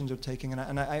the Russians are taking,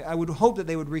 and I would hope that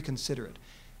they would reconsider it.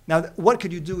 Now, what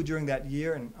could you do during that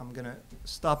year? And I'm going to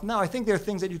stop now. I think there are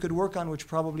things that you could work on which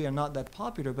probably are not that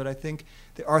popular, but I think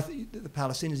the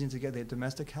Palestinians need to get their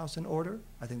domestic house in order.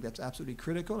 I think that's absolutely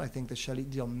critical. I think the Shalit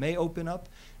deal may open up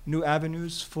new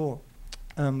avenues for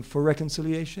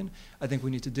reconciliation. I think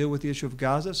we need to deal with the issue of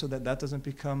Gaza so that that doesn't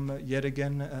become yet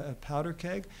again a powder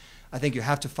keg. I think you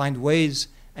have to find ways,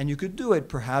 and you could do it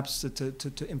perhaps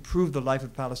to improve the life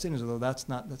of Palestinians, although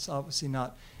that's obviously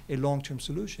not a long-term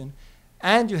solution.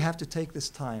 And you have to take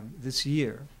this time, this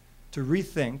year, to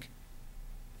rethink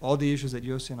all the issues that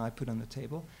Yossi and I put on the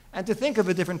table, and to think of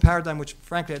a different paradigm, which,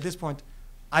 frankly, at this point,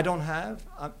 I don't have.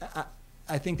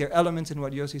 I think there are elements in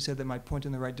what Yossi said that might point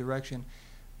in the right direction,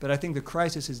 but I think the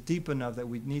crisis is deep enough that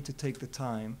we need to take the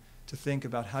time to think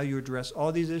about how you address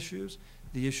all these issues,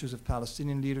 the issues of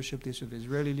Palestinian leadership, the issue of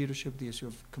Israeli leadership, the issue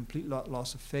of complete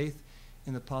loss of faith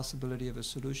in the possibility of a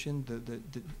solution,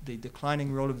 the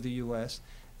declining role of the US,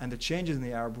 and the changes in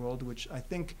the Arab world, which I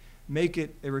think make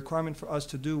it a requirement for us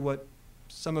to do what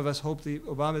some of us hope the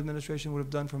Obama administration would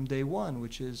have done from day one,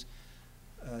 which is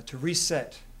to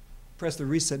press the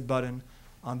reset button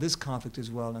on this conflict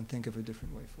as well and think of a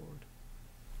different way forward.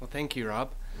 Well, thank you,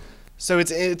 Rob. So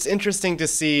it's interesting to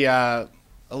see a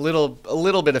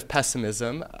little bit of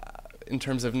pessimism in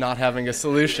terms of not having a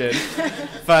solution,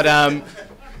 but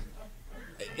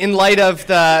in light of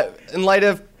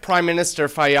Prime Minister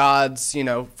Fayyad's,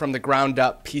 from the ground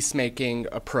up peacemaking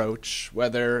approach,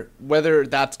 whether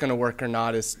that's going to work or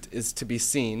not is to be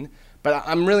seen. But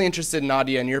I'm really interested,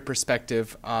 Nadia, in your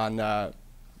perspective on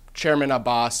Chairman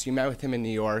Abbas. You met with him in New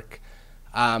York.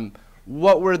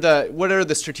 What are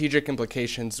the strategic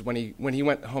implications when he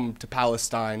went home to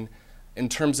Palestine in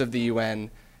terms of the UN?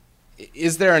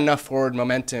 Is there enough forward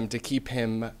momentum to keep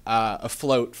him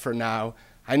afloat for now?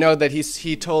 I know that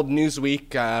he told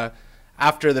Newsweek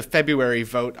after the February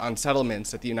vote on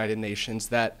settlements at the United Nations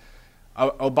that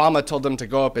Obama told him to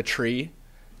go up a tree.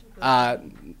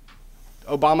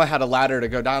 Obama had a ladder to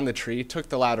go down the tree, took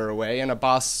the ladder away, and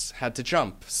Abbas had to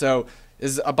jump. So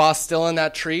is Abbas still in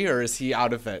that tree, or is he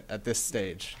out of it at this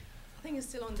stage? I think he's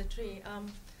still on the tree.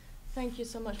 Thank you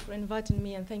so much for inviting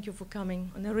me, and thank you for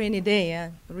coming on a rainy day.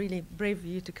 Really brave of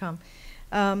you to come.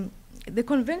 The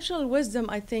conventional wisdom,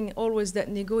 I think, always that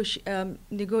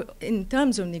in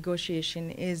terms of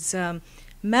negotiation is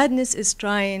madness is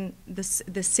trying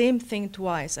the same thing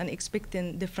twice and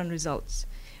expecting different results.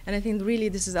 And I think really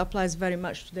this applies very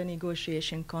much to the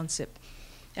negotiation concept.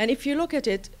 And if you look at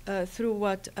it through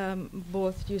what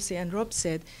both Yossi and Rob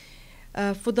said,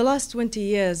 for the last 20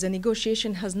 years, the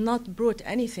negotiation has not brought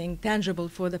anything tangible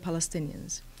for the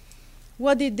Palestinians.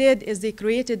 What they did is they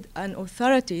created an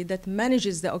authority that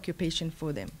manages the occupation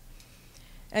for them.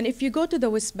 And if you go to the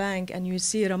West Bank and you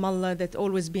see Ramallah, that's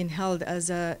always been held as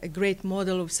a great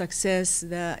model of success,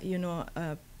 that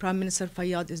Prime Minister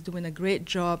Fayyad is doing a great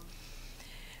job,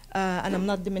 and I'm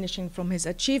not diminishing from his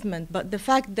achievement, but the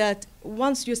fact that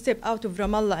once you step out of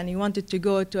Ramallah and you wanted to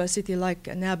go to a city like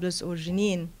Nablus or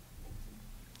Jenin,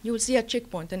 you will see a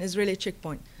checkpoint, an Israeli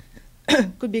checkpoint.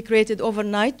 Could be created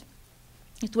overnight.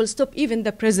 It will stop even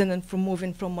the president from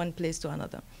moving from one place to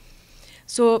another.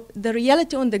 So the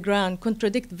reality on the ground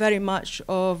contradicts very much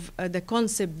of the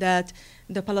concept that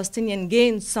the Palestinian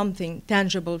gained something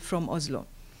tangible from Oslo.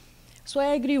 So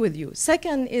I agree with you.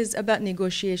 Second is about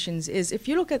negotiations, is if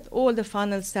you look at all the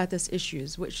final status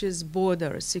issues, which is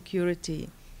border, security,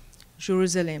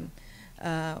 Jerusalem,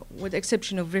 with the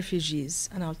exception of refugees,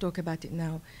 and I'll talk about it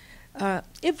now,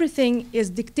 everything is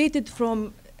dictated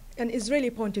from an Israeli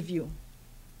point of view.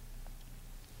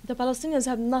 The Palestinians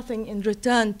have nothing in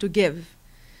return to give,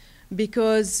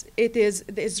 because it is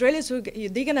the Israelis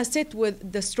they're going to sit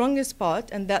with the strongest part,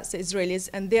 and that's the Israelis,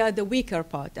 and they are the weaker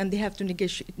part, and they have to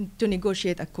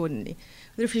negotiate accordingly.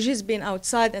 The refugees being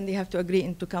outside, and they have to agree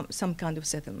into some kind of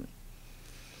settlement.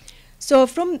 So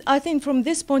I think from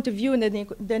this point of view,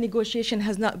 the negotiation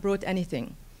has not brought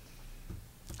anything.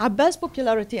 Abbas'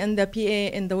 popularity in the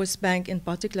PA in the West Bank in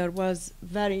particular was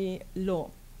very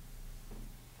low.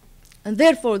 And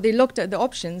therefore, they looked at the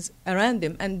options around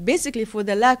them. And basically, for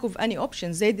the lack of any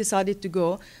options, they decided to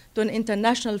go to an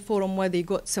international forum where they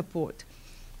got support.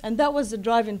 And that was the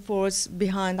driving force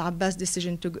behind Abbas'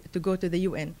 decision to go to the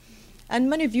UN. And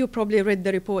many of you probably read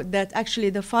the report that actually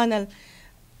the final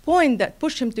point that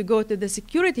pushed him to go to the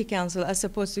Security Council as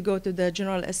opposed to go to the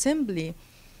General Assembly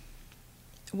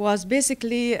was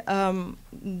basically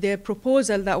the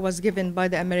proposal that was given by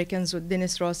the Americans with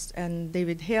Dennis Ross and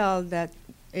David Hale, that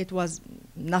it was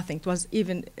nothing. It was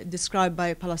even described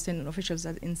by Palestinian officials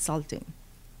as insulting.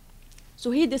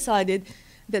 So he decided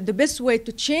that the best way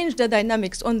to change the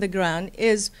dynamics on the ground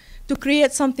is to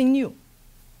create something new,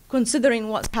 considering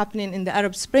what's happening in the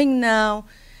Arab Spring now,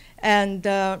 and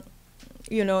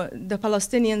you know, the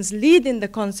Palestinians lead in the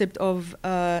concept of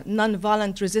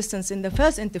nonviolent resistance in the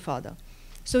first Intifada.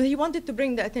 So he wanted to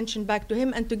bring the attention back to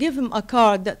him and to give him a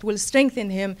card that will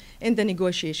strengthen him in the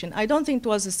negotiation. I don't think it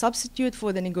was a substitute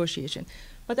for the negotiation.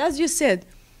 But as you said,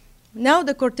 now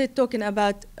the Quartet talking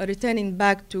about returning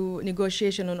back to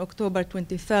negotiation on October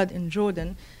 23rd in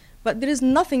Jordan, but there is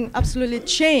nothing absolutely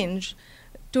changed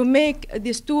to make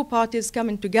these two parties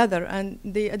coming together, and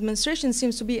the administration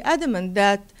seems to be adamant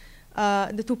that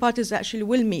the two parties actually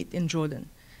will meet in Jordan.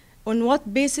 On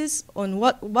what basis, on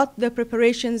what the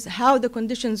preparations, how the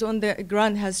conditions on the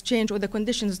ground has changed, or the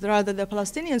conditions rather the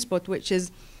Palestinian spot, which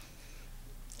is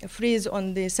a freeze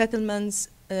on the settlements,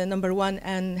 number one,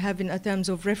 and having a terms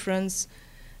of reference,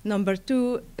 number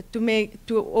two,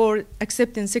 or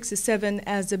accepting 67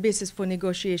 as the basis for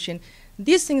negotiation.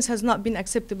 These things has not been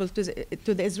acceptable to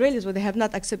the Israelis, or they have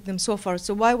not accepted them so far,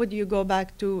 so why would you go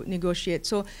back to negotiate?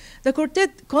 So the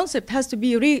Quartet concept has to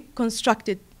be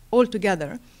reconstructed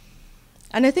altogether.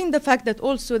 And I think the fact that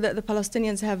also that the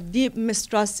Palestinians have deep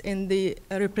mistrust in the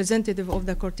representative of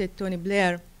the Quartet, Tony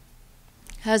Blair,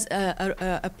 has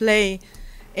a play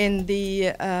in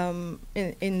the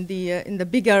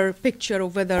bigger picture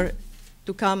of whether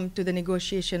to come to the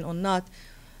negotiation or not,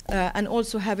 and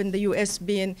also having the U.S.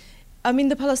 being, I mean,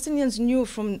 the Palestinians knew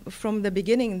from the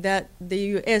beginning that the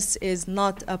U.S. is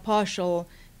not a partial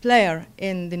player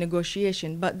in the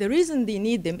negotiation, but the reason they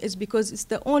need them is because it's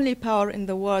the only power in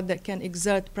the world that can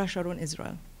exert pressure on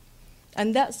Israel.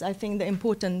 And that's, I think, the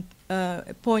important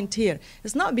point here.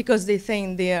 It's not because they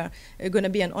think they are going to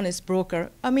be an honest broker.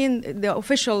 I mean, the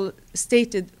official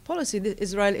stated policy that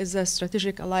Israel is a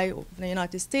strategic ally of the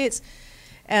United States,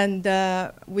 and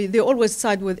they always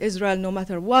side with Israel no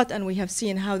matter what, and we have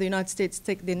seen how the United States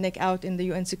take their neck out in the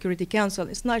UN Security Council.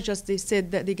 It's not just they said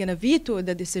that they're going to veto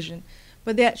the decision,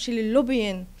 but they're actually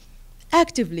lobbying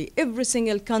actively every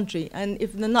single country. And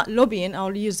if they're not lobbying,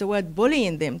 I'll use the word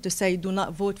bullying them to say do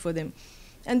not vote for them.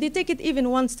 And they take it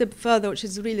even one step further, which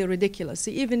is really ridiculous.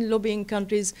 They even lobbying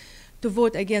countries to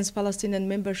vote against Palestinian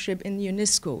membership in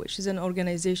UNESCO, which is an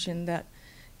organization that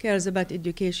cares about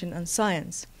education and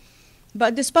science.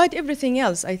 But despite everything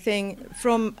else, I think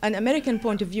from an American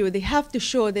point of view, they have to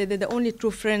show that they're the only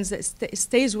true friends that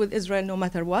stays with Israel no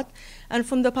matter what. And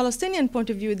from the Palestinian point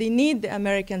of view, they need the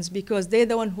Americans because they're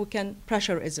the one who can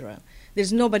pressure Israel.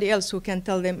 There's nobody else who can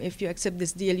tell them, if you accept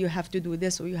this deal, you have to do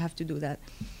this or you have to do that.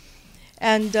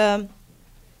 And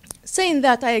saying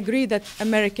that, I agree that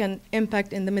American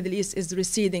impact in the Middle East is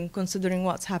receding, considering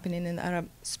what's happening in the Arab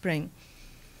Spring.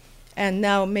 And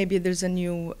now maybe there's a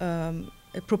new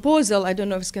a proposal. I don't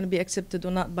know if it's going to be accepted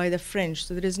or not by the French.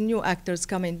 So there is new actors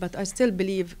coming, but I still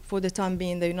believe for the time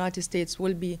being the United States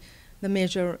will be the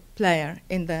major player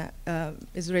in the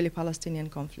Israeli-Palestinian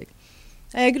conflict.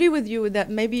 I agree with you that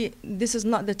maybe this is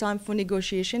not the time for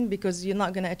negotiation because you're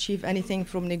not going to achieve anything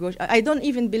from negotiation. I don't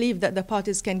even believe that the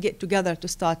parties can get together to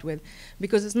start with,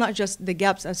 because it's not just the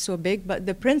gaps are so big, but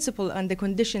the principle and the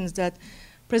conditions that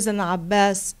President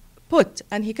Abbas put,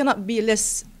 and he cannot be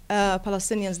less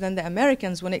Palestinians than the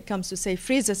Americans when it comes to, say,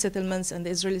 freeze the settlements, and the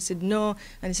Israelis said no,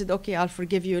 and he said, okay, I'll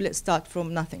forgive you, let's start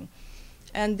from nothing.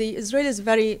 And the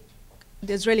Israeli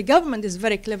government is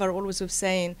very clever always of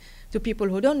saying to people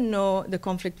who don't know the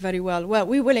conflict very well, well,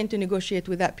 we're willing to negotiate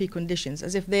without preconditions,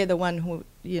 as if they're the one who,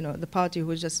 you know, the party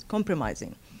who's just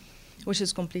compromising, which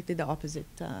is completely the opposite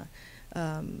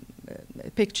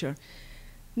picture.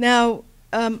 Now,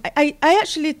 I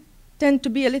actually tend to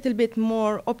be a little bit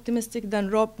more optimistic than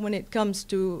Rob when it comes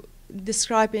to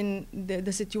describing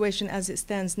the situation as it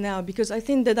stands now, because I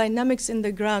think the dynamics in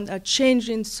the ground are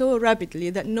changing so rapidly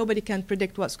that nobody can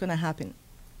predict what's going to happen.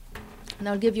 And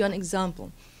I'll give you an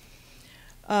example.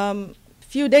 A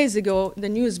few days ago, the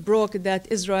news broke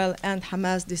that Israel and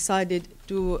Hamas decided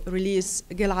to release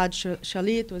Gilad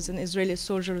Shalit, who was an Israeli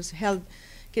soldier who was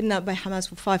kidnapped by Hamas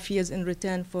for 5 years in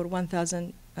return for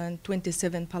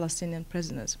 1,027 Palestinian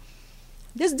prisoners.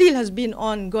 This deal has been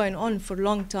going on for a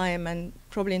long time, and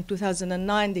probably in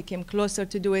 2009 they came closer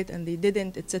to do it and they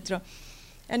didn't, etc.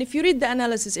 And if you read the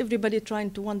analysis, everybody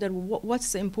trying to wonder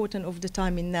what's the importance of the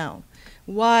timing now?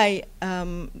 Why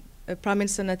Prime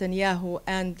Minister Netanyahu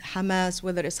and Hamas,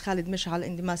 whether it's Khalid Mish'al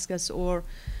in Damascus or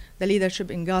the leadership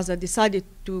in Gaza, decided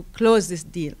to close this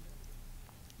deal.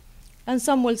 And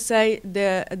some will say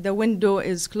the window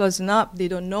is closing up. They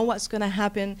don't know what's going to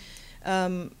happen.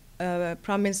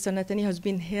 Prime Minister Netanyahu has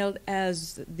been hailed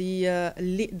as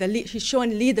he's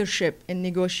showing leadership in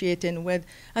negotiating with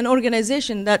an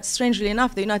organization that, strangely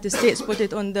enough, the United States put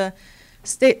it on the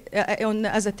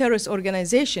as a terrorist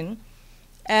organization,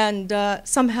 and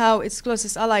somehow its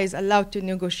closest ally is allowed to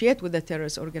negotiate with the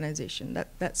terrorist organization.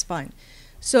 That's fine.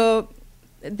 So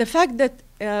the fact that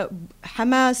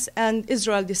Hamas and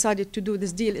Israel decided to do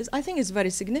this deal I think is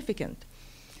very significant.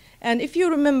 And if you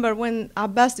remember when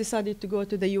Abbas decided to go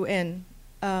to the UN,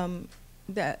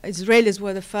 the Israelis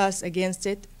were the first against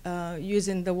it,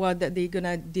 using the word that they're going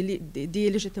to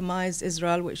delegitimize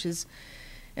Israel, which is,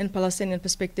 in Palestinian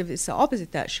perspective, it's the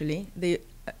opposite, actually. They're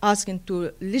asking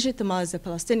to legitimize the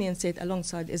Palestinian state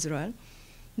alongside Israel.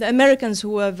 The Americans,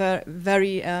 who were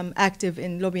very active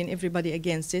in lobbying everybody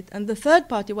against it. And the third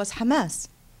party was Hamas.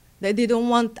 They don't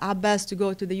want Abbas to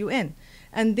go to the UN.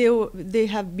 And they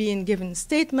have been given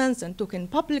statements and talking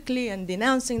publicly and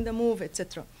denouncing the move,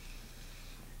 etc.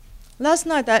 Last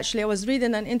night, actually, I was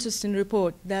reading an interesting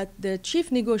report that the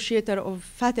chief negotiator of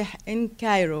Fatah in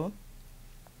Cairo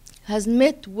has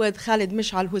met with Khalid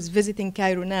Mish'al, who's visiting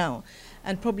Cairo now,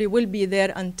 and probably will be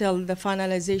there until the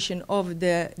finalization of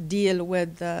the deal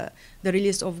with the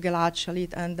release of Gilad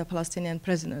Shalit and the Palestinian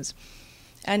prisoners.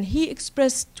 And he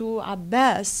expressed to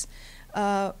Abbas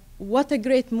what a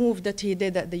great move that he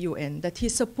did at the UN, that he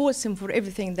supports him for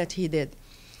everything that he did.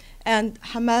 And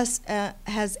Hamas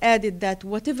has added that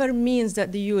whatever means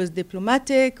that they use,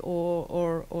 diplomatic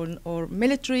or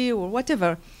military or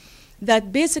whatever,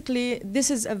 that basically this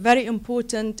is a very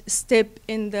important step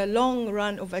in the long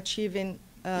run of achieving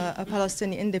a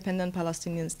independent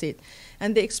Palestinian state.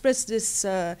 And they express this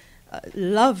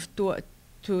love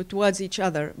towards each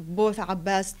other, both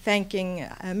Abbas thanking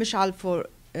Mish'al for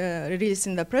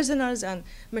releasing the prisoners, and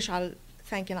Mish'al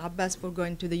thanking Abbas for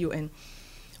going to the UN,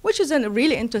 which is a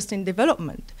really interesting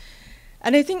development.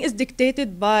 And I think it's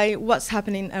dictated by what's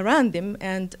happening around them,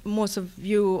 and most of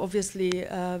you obviously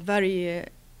very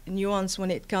nuanced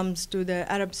when it comes to the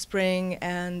Arab Spring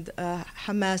and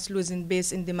Hamas losing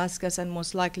base in Damascus and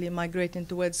most likely migrating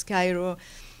towards Cairo.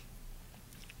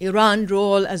 Iran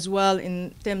role as well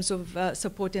in terms of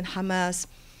supporting Hamas.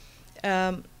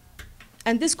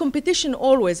 And this competition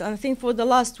always, and I think for the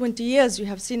last 20 years, you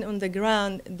have seen on the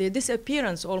ground the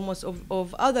disappearance almost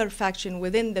of other faction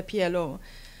within the PLO,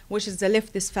 which is the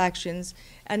leftist factions.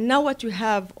 And now what you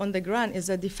have on the ground is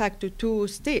a de facto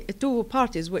two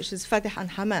parties, which is Fatah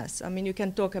and Hamas. I mean, you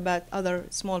can talk about other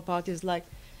small parties like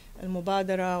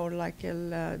Al-Mubadara or like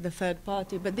the third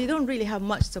party, but they don't really have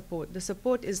much support. The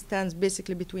support stands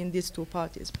basically between these two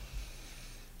parties.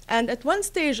 And at one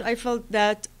stage, I felt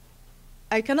that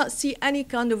I cannot see any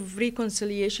kind of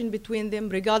reconciliation between them,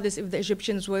 regardless if the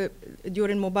Egyptians were,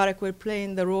 during Mubarak, were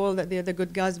playing the role that they're the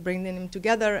good guys, bringing them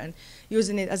together and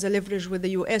using it as a leverage with the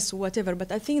US or whatever.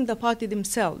 But I think the party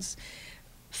themselves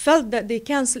felt that they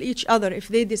cancel each other if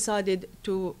they decided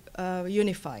to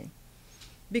unify.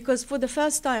 Because for the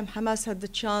first time, Hamas had the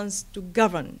chance to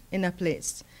govern in a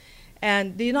place.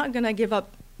 And they're not going to give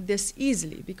up this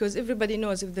easily, because everybody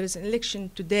knows if there is an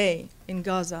election today in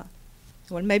Gaza,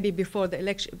 well, maybe before the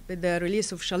election, the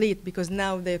release of Shalit, because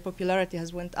now their popularity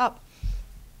has went up,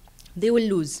 they will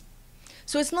lose.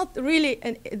 So it's not really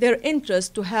their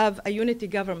interest to have a unity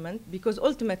government, because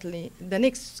ultimately the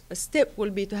next step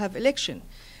will be to have election.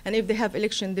 And if they have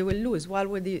election, they will lose. Why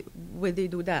would they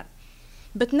do that?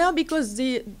 But now, because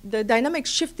the dynamics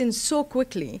shifting so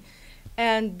quickly,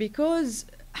 and because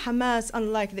Hamas,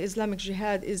 unlike the Islamic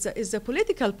Jihad, is a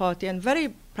political party and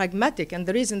very pragmatic, and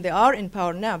the reason they are in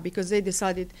power now, because they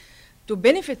decided to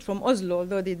benefit from Oslo,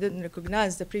 although they didn't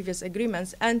recognize the previous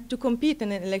agreements, and to compete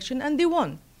in an election, and they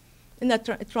won in a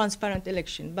transparent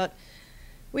election. But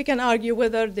we can argue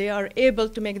whether they are able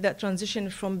to make that transition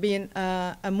from being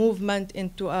a movement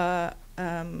into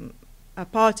a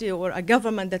party or a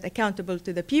government that's accountable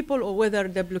to the people, or whether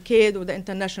the blockade or the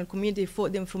international community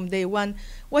fought them from day one.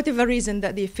 Whatever reason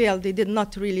that they failed, they did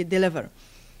not really deliver.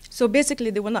 So basically,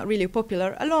 they were not really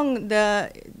popular, along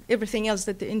everything else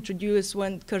that they introduced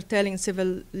when curtailing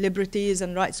civil liberties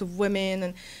and rights of women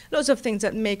and lots of things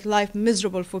that make life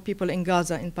miserable for people in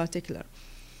Gaza in particular.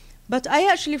 But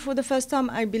I actually, for the first time,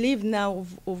 I believe now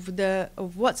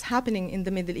of what's happening in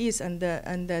the Middle East and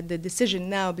the decision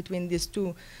now between these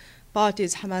two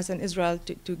parties, Hamas and Israel,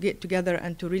 to get together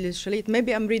and to release Shalit.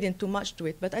 Maybe I'm reading too much to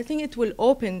it, but I think it will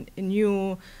open a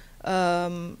new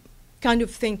kind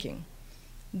of thinking,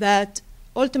 that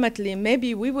ultimately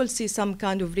maybe we will see some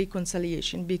kind of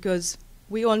reconciliation, because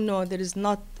we all know there is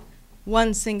not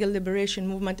one single liberation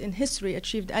movement in history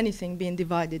achieved anything being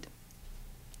divided.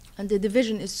 And the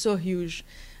division is so huge.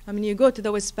 I mean, you go to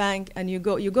the West Bank and you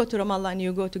go to Ramallah and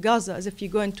you go to Gaza as if you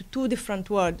go into two different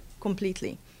worlds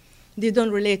completely. They don't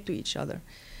relate to each other.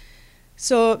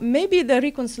 So maybe the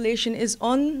reconciliation is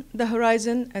on the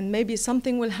horizon and maybe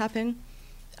something will happen.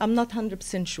 I'm not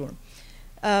 100% sure.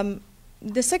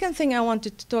 The second thing I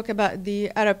wanted to talk about the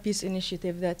Arab Peace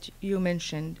Initiative that you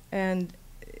mentioned. And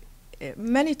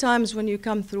many times when you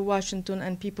come through Washington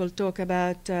and people talk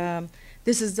about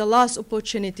this is the last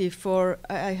opportunity for,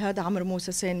 I heard Amr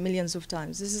Moussa saying millions of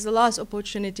times, this is the last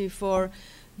opportunity for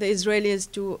the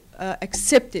Israelis to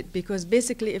accept it, because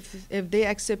basically if they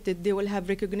accept it, they will have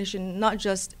recognition, not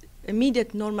just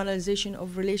immediate normalization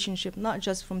of relationship, not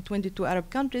just from 22 Arab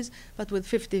countries, but with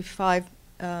 55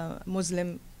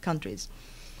 Muslim countries.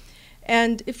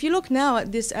 And if you look now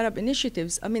at these Arab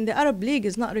initiatives, I mean, the Arab League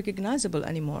is not recognizable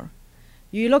anymore.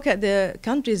 You look at the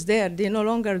countries there, they're no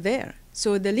longer there.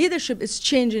 So the leadership is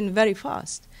changing very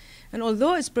fast. And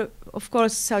although it's, of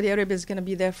course, Saudi Arabia is going to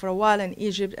be there for a while, and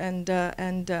Egypt and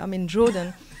I mean,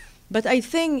 Jordan, but I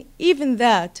think even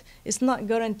that is not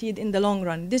guaranteed in the long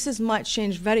run. This might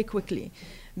change very quickly,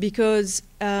 because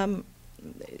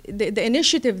the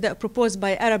initiative that proposed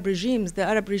by Arab regimes, the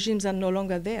Arab regimes are no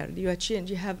longer there. You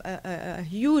have a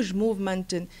huge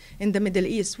movement in the Middle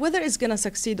East. Whether it's going to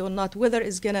succeed or not, whether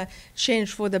it's going to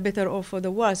change for the better or for the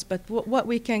worse, but what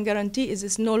we can guarantee is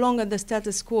it's no longer the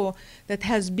status quo that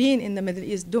has been in the Middle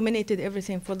East, dominated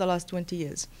everything for the last 20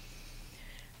 years.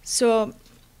 So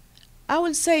I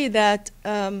will say that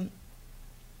the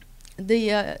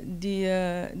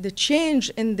change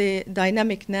in the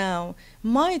dynamic now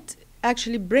might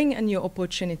actually bring a new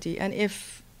opportunity. And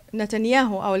if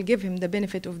Netanyahu, I will give him the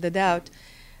benefit of the doubt,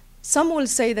 some will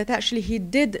say that actually he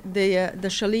did the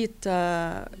Shalit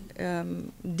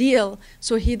deal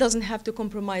so he doesn't have to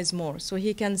compromise more. So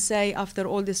he can say, after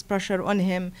all this pressure on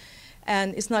him,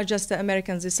 and it's not just the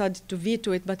Americans decided to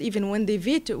veto it, but even when they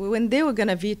were going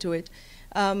to veto it,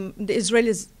 the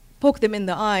Israelis poked them in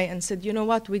the eye and said, you know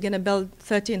what, we're going to build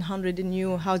 1,300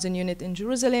 new housing units in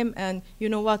Jerusalem, and you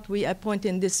know what, we appoint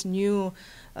in this new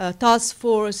task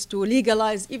force to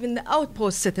legalize even the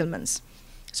outpost settlements.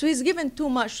 So he's given too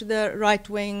much to the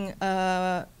right-wing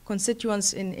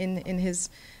constituents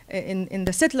in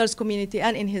the settlers community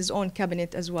and in his own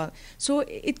cabinet as well. So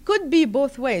it could be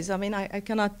both ways. I mean, I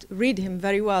cannot read him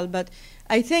very well, but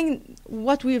I think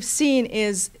what we've seen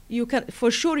is for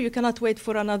sure you cannot wait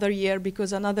for another year,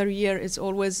 because another year is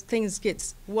always things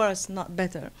get worse, not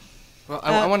better. Well,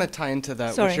 I want to tie into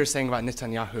that what you're saying about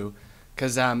Netanyahu,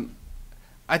 because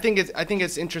I think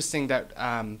it's interesting that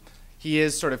he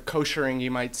is sort of koshering, you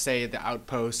might say, the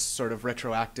outposts sort of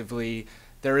retroactively.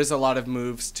 There is a lot of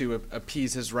moves to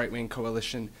appease his right-wing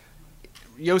coalition.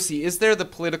 Yossi, is there the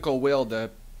political will to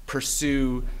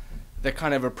pursue the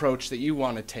kind of approach that you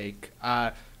want to take?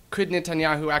 Could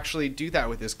Netanyahu actually do that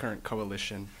with his current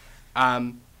coalition?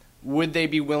 Would they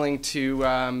be willing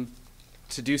to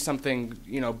do something,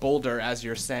 bolder, as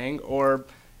you're saying, or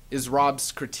is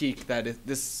Rob's critique that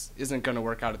this isn't going to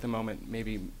work out at the moment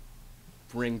maybe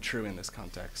ring true in this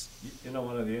context?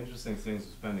 One of the interesting things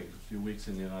of spending a few weeks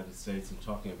in the United States and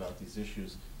talking about these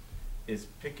issues is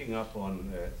picking up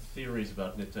on theories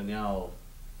about Netanyahu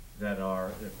that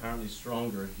are apparently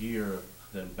stronger here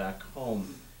than back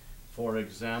home. For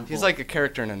example... He's like a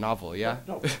character in a novel, yeah?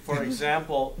 No, for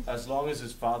example, as long as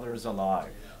his father is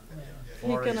alive.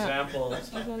 For example,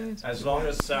 as long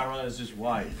as Sarah is his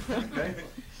wife. Okay?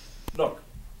 Look,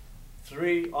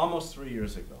 almost 3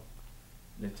 years ago,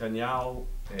 Netanyahu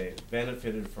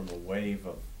benefited from a wave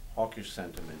of hawkish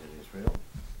sentiment in Israel,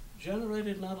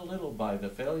 generated not a little by the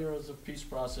failures of peace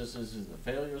processes and the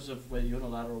failures of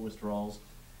unilateral withdrawals,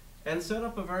 and set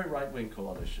up a very right-wing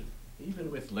coalition, even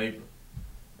with labor.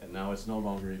 And now it's no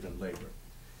longer even labor.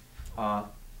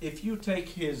 If you take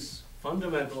his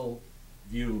fundamental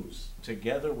views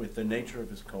together with the nature of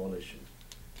his coalition,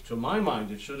 to my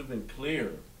mind, it should have been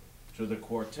clear to the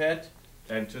Quartet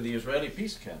and to the Israeli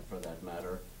peace camp, for that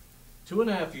matter,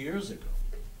 2.5 years ago,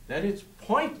 that it's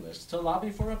pointless to lobby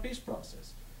for a peace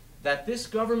process. That this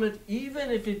government,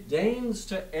 even if it deigns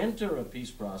to enter a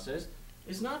peace process,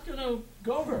 is not going to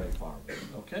go very far,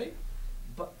 okay?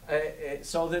 But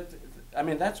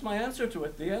that's my answer to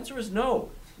it. The answer is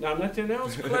no. Now,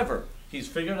 Netanyahu's clever. He's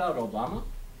figured out Obama.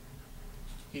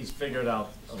 He's figured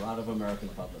out a lot of American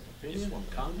public opinion in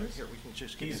Congress.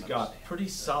 He's got pretty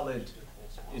solid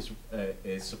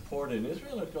support in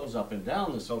Israel. It goes up and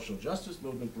down. The social justice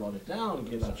movement brought it down.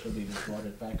 Gilad Shalit has brought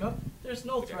it back up. There's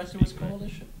no threat to his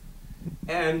coalition.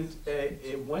 And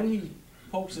when he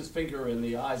pokes his finger in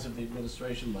the eyes of the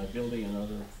administration by building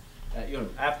another,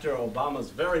 after Obama's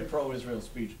very pro-Israel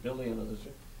speech, building another,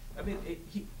 I mean,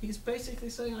 he's basically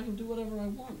saying I can do whatever I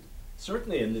want.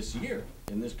 Certainly in this year,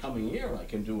 in this coming year, I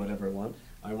can do whatever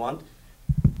I want.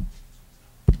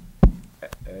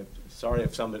 Sorry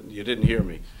if you didn't hear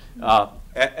me.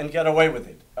 And get away with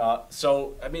it.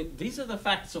 So, I mean, these are the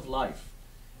facts of life.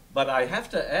 But I have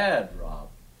to add, Rob,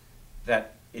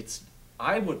 that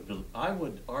I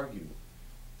would argue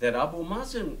that Abu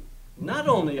Mazen not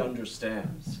only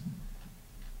understands,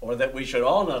 or that we should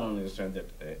all not only understand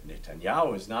that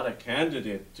Netanyahu is not a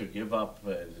candidate to give up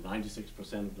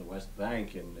 96% of the West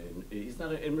Bank, and he's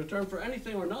not in return for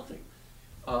anything or nothing.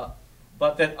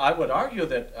 But that I would argue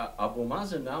that Abu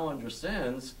Mazen now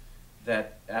understands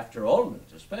that after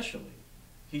Olmert especially,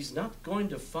 he's not going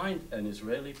to find an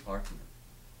Israeli partner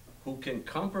who can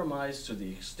compromise to the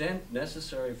extent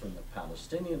necessary from the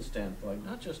Palestinian standpoint,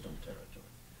 not just on territory,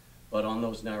 but on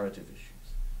those narrative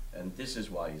issues. And this is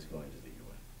why he's going to the UN.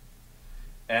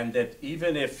 And that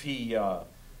even if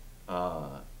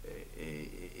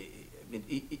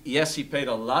yes, he paid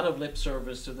a lot of lip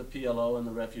service to the PLO and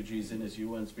the refugees in his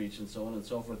UN speech and so on and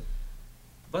so forth,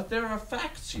 but there are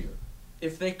facts here.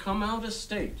 If they come out as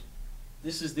state,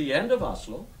 this is the end of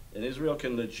Oslo, and Israel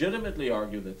can legitimately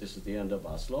argue that this is the end of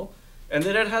Oslo, and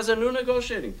that it has a new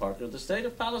negotiating partner, the state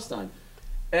of Palestine.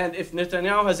 And if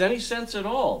Netanyahu has any sense at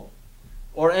all,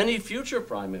 or any future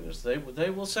prime minister, they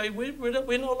will say,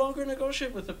 we no longer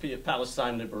negotiate with the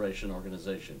Palestine Liberation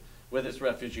Organization, with its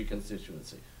refugee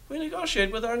constituency. We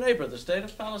negotiate with our neighbor, the state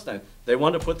of Palestine. They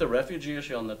want to put the refugee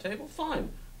issue on the table? Fine.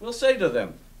 We'll say to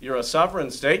them, you're a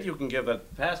sovereign state. You can give a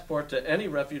passport to any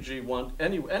refugee you want,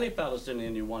 any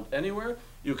Palestinian you want anywhere.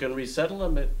 You can resettle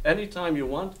them at any time you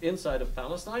want inside of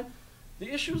Palestine.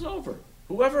 The issue's over.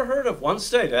 Whoever heard of one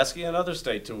state asking another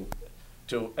state to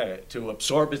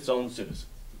absorb its own citizens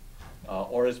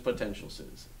or its potential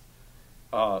citizens?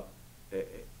 I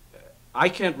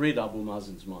can't read Abu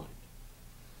Mazen's mind.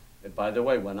 And by the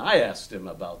way, when I asked him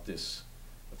about this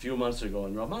a few months ago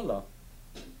in Ramallah,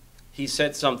 he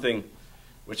said something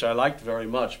which I liked very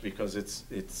much because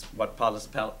it's what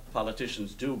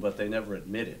politicians do, but they never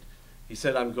admit it. He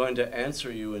said, I'm going to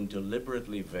answer you in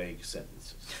deliberately vague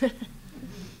sentences.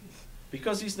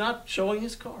 Because he's not showing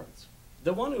his cards.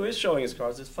 The one who is showing his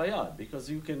cards is Fayyad, because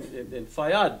you can, in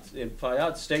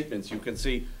Fayyad's statements, you can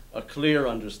see a clear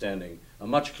understanding, a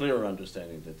much clearer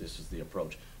understanding that this is the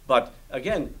approach. But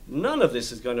again, none of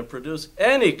this is going to produce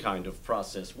any kind of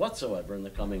process whatsoever in the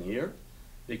coming year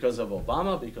because of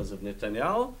Obama, because of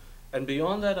Netanyahu, and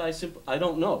beyond that, I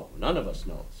don't know. None of us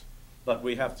knows. But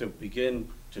we have to begin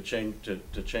to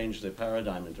change the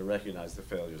paradigm and to recognize the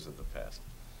failures of the past.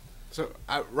 So,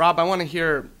 Rob, I want to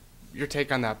hear your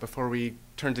take on that before we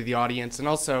turn to the audience. And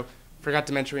also, forgot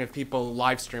to mention we have people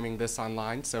live streaming this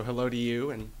online, so hello to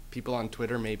you and people on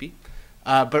Twitter maybe.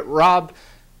 But Rob,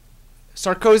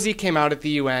 Sarkozy came out at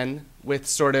the UN with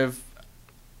sort of,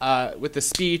 with a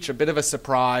speech, a bit of a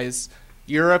surprise.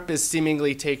 Europe is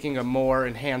seemingly taking a more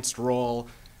enhanced role,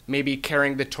 maybe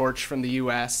carrying the torch from the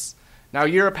US. Now,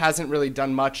 Europe hasn't really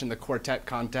done much in the Quartet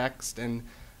context, and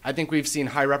I think we've seen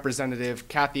High Representative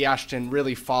Cathy Ashton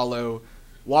really follow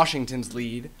Washington's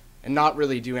lead and not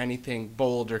really do anything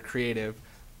bold or creative.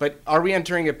 But are we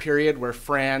entering a period where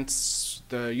France,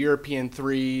 the European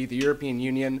Three, the European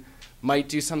Union might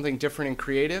do something different and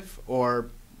creative, or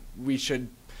we should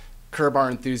curb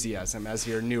our enthusiasm, as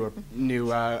your new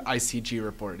ICG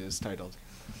report is titled?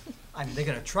 I mean, they're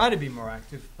going to try to be more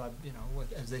active, but you know,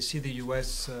 as they see the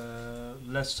U.S.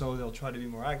 Less so, they'll try to be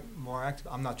more active.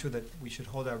 I'm not sure that we should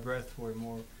hold our breath for a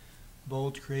more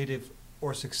bold, creative,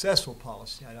 or successful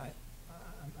policy.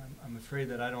 I'm afraid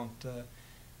that I don't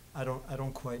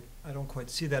quite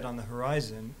see that on the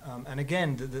horizon. And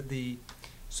again, the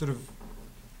sort of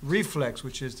reflex,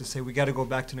 which is to say we got to go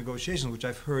back to negotiations, which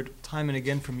I've heard time and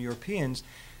again from Europeans,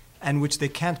 and which they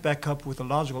can't back up with a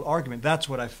logical argument. That's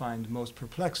what I find most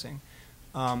perplexing.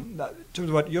 In terms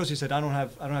of what Yossi said, I don't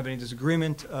have any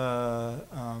disagreement. I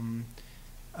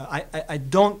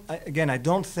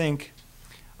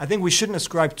think we shouldn't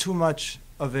ascribe too much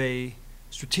of a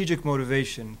strategic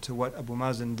motivation to what Abu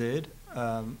Mazen did.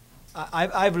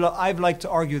 I've liked to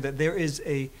argue that there is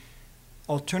a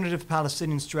alternative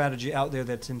Palestinian strategy out there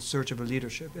that's in search of a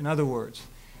leadership. In other words,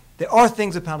 there are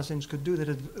things that Palestinians could do that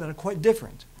are quite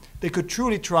different. They could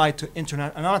truly try to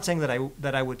internationalize. I'm not saying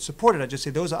that I would support it. I just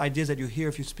say those are ideas that you hear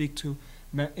if you speak to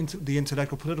the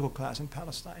intellectual political class in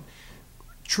Palestine.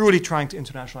 Truly trying to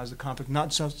internationalize the conflict, not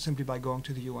just simply by going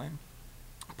to the UN.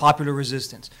 Popular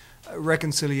resistance,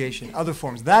 reconciliation, other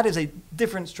forms. That is a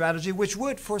different strategy, which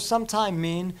would, for some time,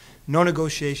 mean no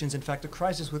negotiations. In fact, a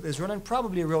crisis with Israel and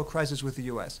probably a real crisis with the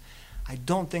U.S. I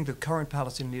don't think the current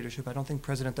Palestinian leadership, I don't think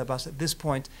President Abbas at this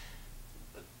point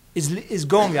is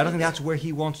going there. I don't think that's where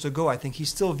he wants to go. I think he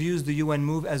still views the UN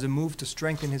move as a move to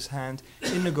strengthen his hand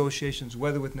in negotiations,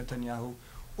 whether with Netanyahu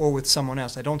or with someone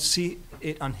else. I don't see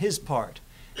it on his part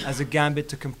as a gambit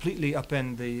to completely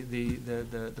upend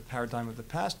the paradigm of the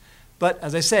past. But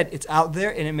as I said, it's out there,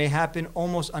 and it may happen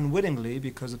almost unwittingly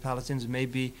because the Palestinians may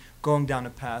be going down a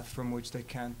path from which they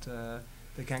can't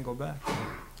go back.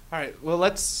 All right. Well,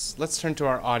 let's turn to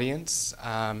our audience.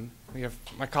 We have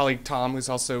my colleague Tom, who's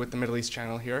also with the Middle East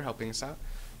Channel here, helping us out.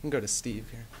 We can go to Steve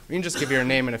here. You can just give your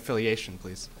name and affiliation,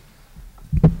 please.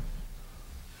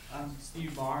 I'm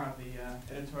Steve Barr. I'm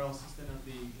the editorial assistant of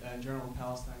the Journal of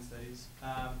Palestine Studies.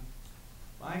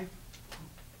 My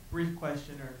brief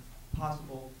question or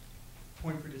possible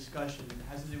point for discussion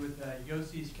has to do with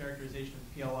Yossi's characterization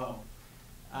of the PLO.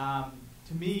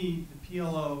 To me, the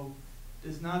PLO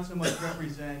does not so much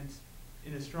represent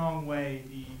in a strong way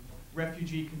the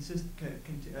refugee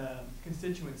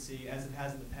constituency as it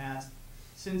has in the past.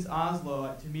 Since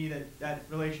Oslo, to me, that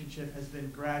relationship has been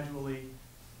gradually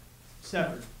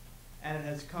severed, and it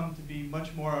has come to be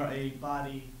much more a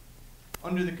body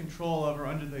under the control of or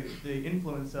under the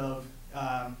influence of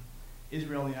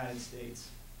Israel and the United States.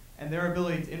 And their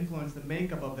ability to influence the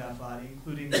makeup of that body,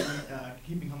 including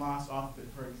keeping Hamas off of it,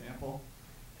 for example,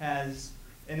 has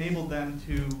enabled them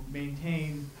to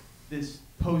maintain this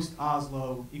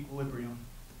post-Oslo equilibrium.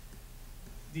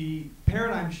 The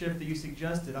paradigm shift that you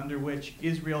suggested, under which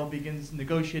Israel begins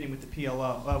negotiating with the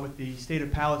PLO, with the state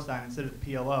of Palestine instead of the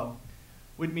PLO,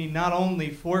 would mean not only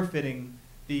forfeiting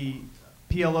the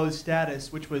PLO's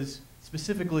status, which was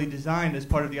specifically designed as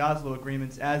part of the Oslo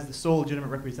agreements as the sole legitimate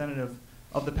representative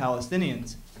of the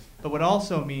Palestinians, but would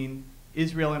also mean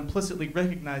Israel implicitly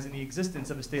recognizing the existence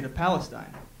of a state of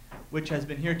Palestine, which has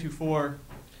been heretofore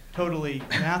totally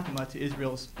anathema to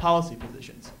Israel's policy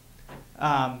positions.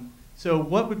 So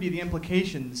what would be the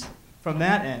implications from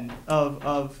that end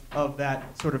of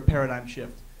that sort of paradigm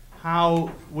shift?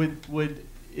 How would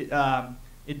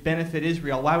it benefit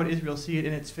Israel? Why would Israel see it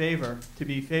in its favor, to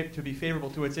be favorable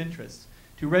to its interests,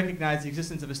 to recognize the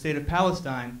existence of a state of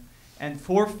Palestine and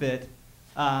forfeit,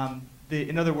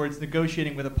 in other words,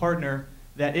 negotiating with a partner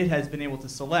that it has been able to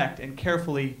select and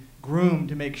carefully groom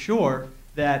to make sure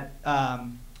that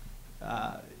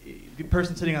the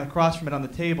person sitting across from it on the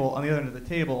table, on the other end of the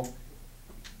table,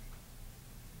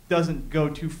 doesn't go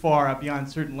too far beyond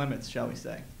certain limits, shall we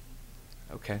say?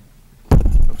 Okay.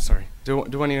 Oh, sorry.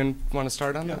 Do anyone want to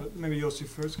start on that? Yeah, maybe Yossi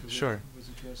first. Sure. It was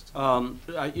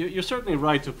addressed. You're certainly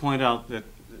right to point out that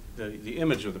the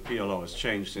image of the PLO has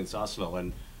changed since Oslo,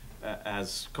 and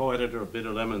as co-editor of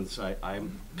Bitter Lemons, I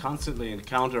constantly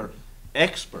encounter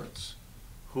experts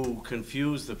who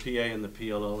confuse the PA and the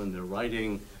PLO in their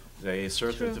writing. They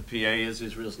assert that the PA is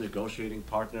Israel's negotiating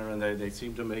partner, and they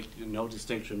seem to make no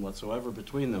distinction whatsoever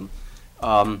between them.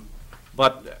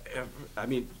 But, I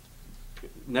mean,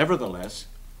 nevertheless,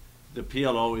 the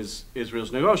PLO is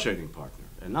Israel's negotiating partner,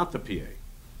 and not the PA.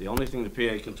 The only thing the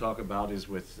PA can talk about is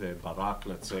with Barak,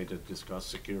 let's say, to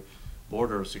discuss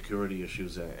border security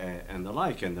issues and the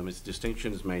like, and the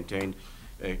distinction is maintained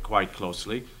quite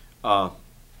closely.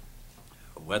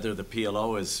 Whether the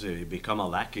PLO has become a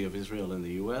lackey of Israel in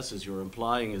the U.S., as you're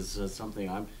implying, is something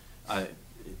I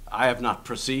have not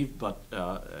perceived, but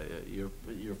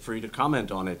you're free to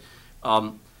comment on it.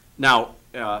 Now,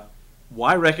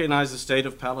 why recognize the state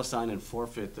of Palestine and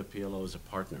forfeit the PLO as a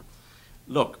partner?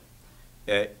 Look,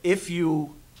 if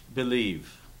you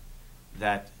believe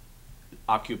that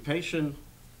occupation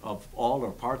of all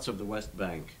or parts of the West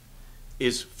Bank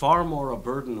is far more a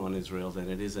burden on Israel than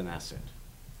it is an asset,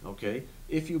 okay?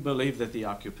 If you believe that the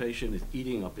occupation is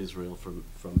eating up Israel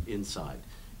from inside,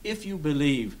 if you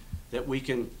believe that we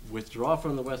can withdraw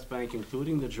from the West Bank,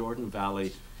 including the Jordan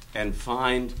Valley, and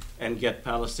find and get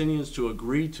Palestinians to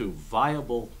agree to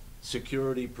viable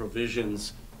security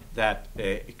provisions that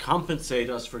compensate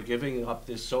us for giving up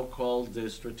this so-called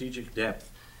strategic depth,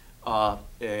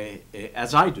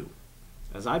 as I do,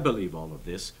 as I believe all of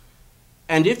this,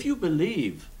 and if you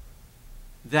believe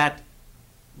that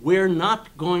we're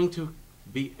not going to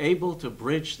be able to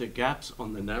bridge the gaps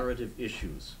on the narrative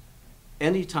issues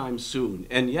anytime soon,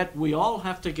 and yet we all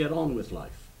have to get on with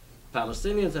life.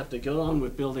 Palestinians have to get on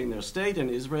with building their state, and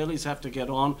Israelis have to get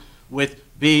on with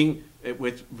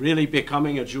really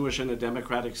becoming a Jewish and a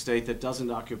democratic state that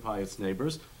doesn't occupy its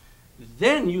neighbors.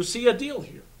 Then you see a deal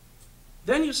here.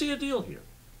 Then you see a deal here.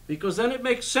 Because then it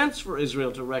makes sense for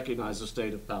Israel to recognize the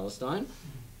state of Palestine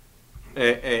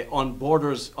on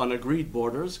borders, on agreed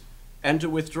borders, and to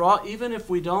withdraw, even if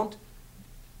we don't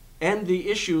end the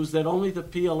issues that only the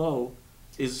PLO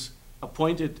is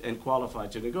appointed and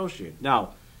qualified to negotiate.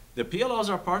 Now, the PLO is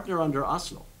our partner under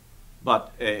Oslo,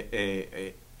 but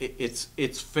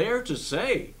it's fair to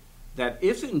say that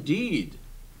if indeed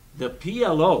the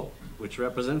PLO, which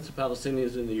represents the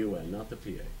Palestinians in the UN, not the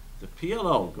PA, the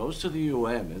PLO goes to the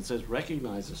UN and says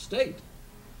recognize a state,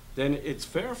 then it's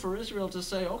fair for Israel to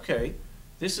say, okay,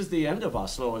 this is the end of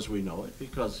Oslo as we know it,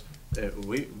 because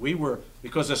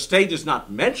because a state is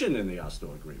not mentioned in the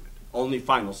Oslo Agreement. Only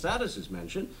final status is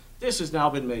mentioned. This has now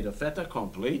been made a fait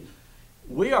accompli.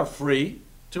 We are free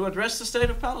to address the state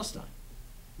of Palestine.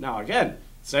 Now again,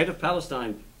 state of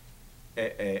Palestine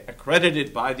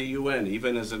accredited by the UN,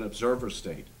 even as an observer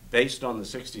state, based on the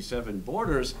 67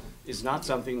 borders, is not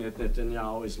something that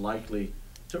Netanyahu is likely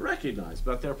to recognize.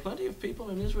 But there are plenty of people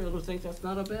in Israel who think that's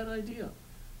not a bad idea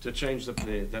to change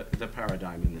the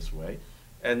paradigm in this way.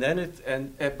 And then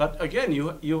but again,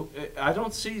 I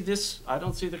don't see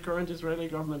the current Israeli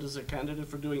government as a candidate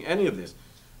for doing any of this.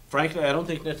 Frankly, I don't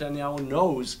think Netanyahu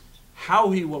knows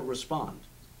how he will respond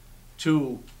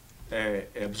to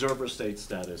observer state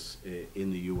status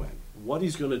in the UN. What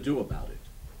he's going to do about it.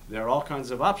 There are all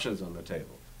kinds of options on the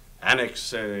table.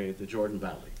 Annex the Jordan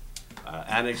Valley,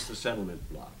 annex the settlement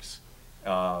blocks,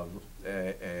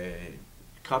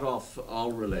 cut off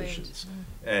all relations,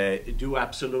 do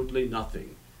absolutely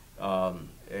nothing.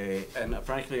 And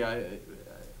frankly,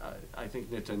 I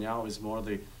think Netanyahu is more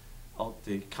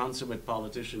the consummate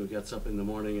politician who gets up in the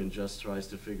morning and just tries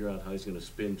to figure out how he's going to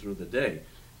spin through the day.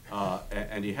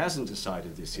 And he hasn't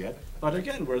decided this yet. But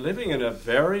again, we're living in a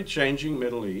very changing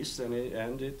Middle East,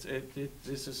 and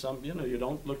this is some, you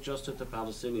don't look just at the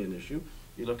Palestinian issue.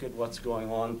 You look at what's going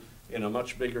on in a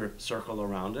much bigger circle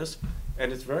around us,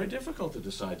 and it's very difficult to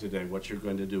decide today what you're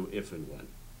going to do if and when.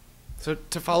 So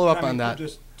to follow up on that.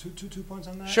 Just two points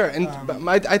on that? Sure, and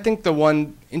I think the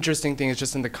one interesting thing is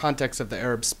just in the context of the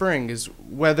Arab Spring is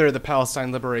whether the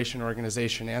Palestine Liberation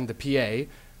Organization and the PA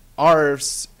are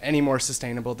any more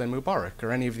sustainable than Mubarak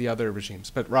or any of the other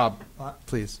regimes. But Rob,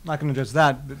 please. I'm not going to address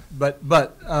that, but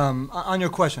on your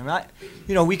question,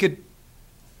 we could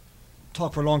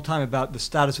talk for a long time about the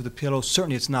status of the PLO.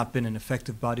 Certainly it's not been an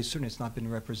effective body. Certainly it's not been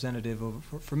representative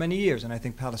for many years, and I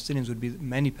think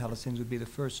many Palestinians would be the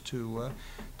first to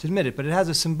admit it. But it has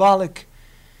a symbolic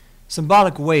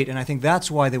weight, and I think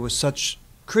that's why there was such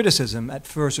criticism at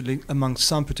first, at least among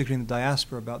some, particularly in the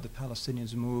diaspora, about the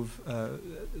Palestinians' move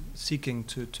seeking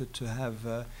to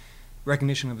have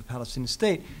recognition of a Palestinian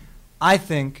state. I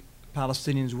think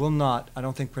Palestinians will not, I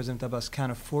don't think President Abbas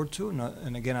can afford to,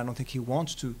 and again, I don't think he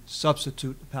wants to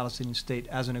substitute the Palestinian state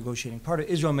as a negotiating partner.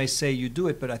 Israel may say you do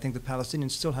it, but I think the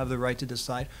Palestinians still have the right to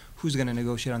decide who's going to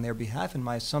negotiate on their behalf, and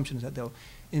my assumption is that they'll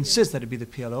insist that it be the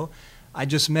PLO. I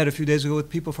just met a few days ago with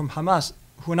people from Hamas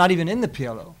who are not even in the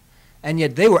PLO, and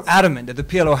yet they were adamant that the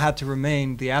PLO had to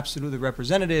remain the absolute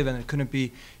representative, and you couldn't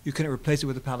replace it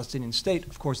with a Palestinian state.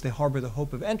 Of course, they harbor the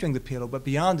hope of entering the PLO, but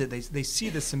beyond it, they see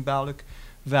the symbolic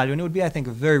value. And it would be, I think,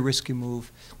 a very risky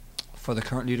move for the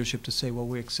current leadership to say, well,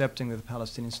 we're accepting the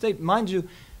Palestinian state. Mind you,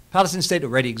 Palestinian state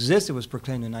already exists. It was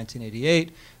proclaimed in 1988.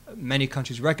 Many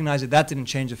countries recognize it. That didn't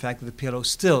change the fact that the PLO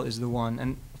still is the one.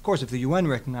 And of course, if the UN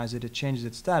recognizes it, it changes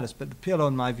its status. But the PLO,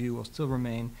 in my view, will still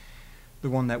remain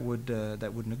the one that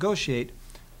would negotiate.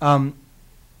 On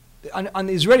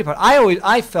the Israeli part,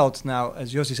 I felt now,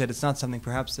 as Yossi said, it's not something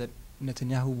perhaps that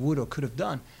Netanyahu would or could have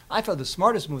done. I felt the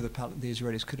smartest move that the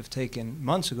Israelis could have taken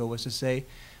months ago was to say,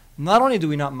 not only do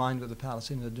we not mind what the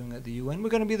Palestinians are doing at the UN, we're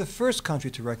going to be the first country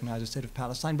to recognize the state of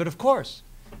Palestine, but of course,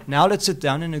 now let's sit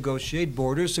down and negotiate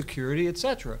borders, security,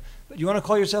 etc. But you want to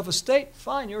call yourself a state?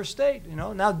 Fine, you're a state.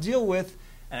 Now deal with,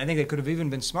 and I think they could have even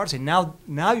been smart to say,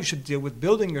 now you should deal with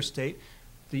building your state,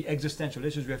 the existential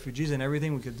issues, refugees and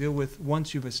everything we could deal with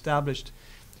once you've established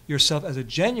yourself as a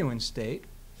genuine state.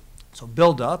 So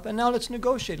build up, and now let's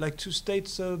negotiate like two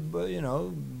states,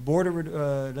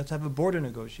 border. Let's have a border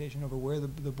negotiation over where the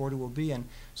border will be, and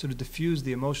sort of diffuse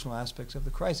the emotional aspects of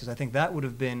the crisis. I think that would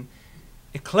have been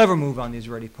a clever move on the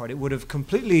Israeli part. It would have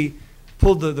completely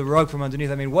pulled the rug from underneath.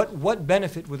 I mean, what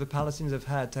benefit would the Palestinians have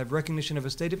had to have recognition of a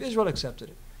state if Israel accepted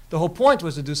it? The whole point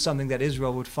was to do something that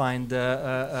Israel would find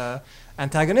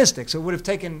antagonistic. So it would have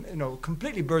taken,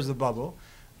 completely burst the bubble,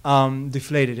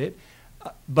 deflated it.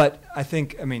 But I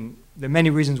think, there are many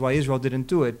reasons why Israel didn't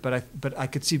do it, but I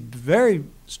could see very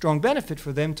strong benefit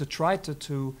for them to try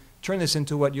to turn this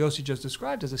into what Yossi just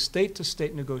described as a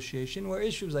state-to-state negotiation where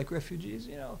issues like refugees,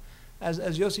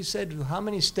 as Yossi said, how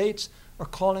many states are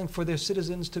calling for their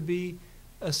citizens to be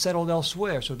settled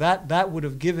elsewhere? So that would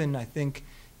have given, I think,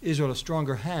 Israel a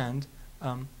stronger hand.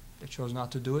 They chose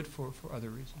not to do it for other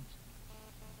reasons.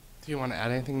 Do you want to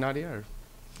add anything, Nadia? Or?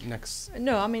 next?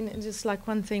 No, I mean, just like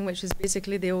one thing, which is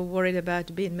basically they were worried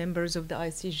about being members of the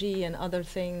ICG and other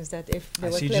things that if they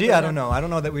were ICG, clever I don't know. I don't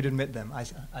know that we'd admit them.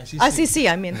 ICC.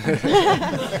 ICC, I mean.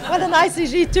 Well, an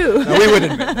ICG too. No, we would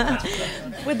admit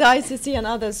them. With the ICC and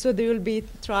others, so they will be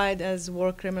tried as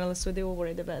war criminals, so they were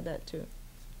worried about that too.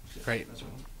 Great.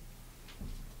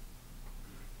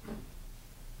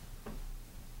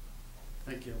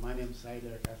 Thank you. My name is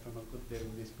Saider. I'm from a good daily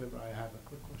newspaper. I have a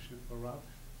quick question for Rob.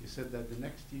 You said that the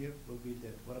next year will be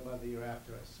dead. What about the year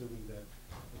after, assuming that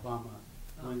Obama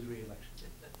wins re-election?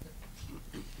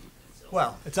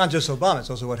 Well, it's not just Obama, it's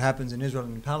also what happens in Israel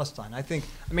and in Palestine. I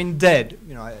mean, dead,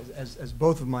 you know, as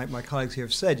both of my colleagues here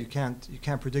have said, you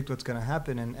can't predict what's going to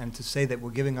happen, and to say that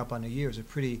we're giving up on a year is a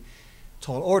pretty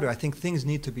tall order. I think things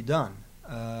need to be done.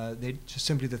 They just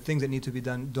simply, the things that need to be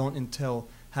done don't entail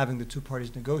having the two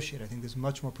parties negotiate. I think there's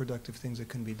much more productive things that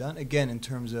can be done, again, in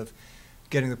terms of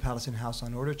getting the Palestinian House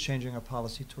on order, changing our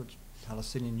policy towards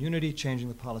Palestinian unity, changing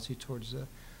the policy towards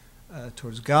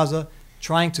Gaza,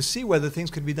 trying to see whether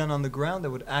things could be done on the ground that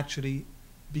would actually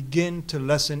begin to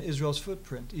lessen Israel's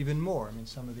footprint even more. I mean,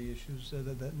 some of the issues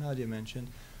that Nadia mentioned.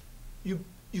 You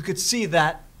could see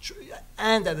that,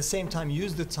 and at the same time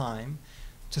use the time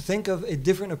to think of a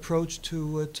different approach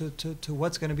to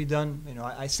what's going to be done. You know,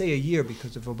 I say a year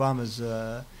because of Obama's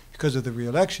because of the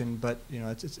re-election, but you know,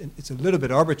 it's a little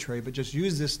bit arbitrary. But just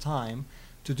use this time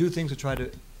to do things to try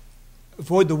to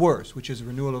avoid the worst, which is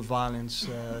renewal of violence,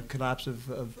 collapse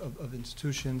of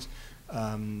institutions,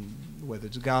 whether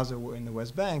it's Gaza or in the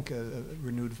West Bank,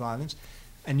 renewed violence,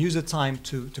 and use the time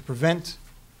to prevent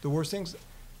the worst things,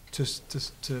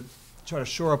 to try to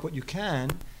shore up what you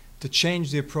can, to change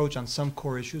the approach on some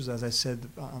core issues, as I said,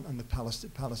 on the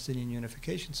Palestinian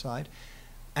unification side,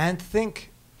 and think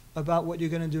about what you're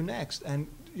going to do next. And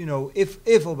you know, if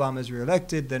Obama is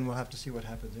reelected, then we'll have to see what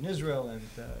happens in Israel. And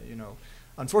you know,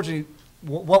 unfortunately,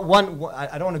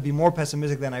 I don't want to be more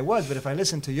pessimistic than I was, but if I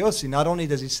listen to Yossi, not only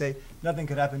does he say nothing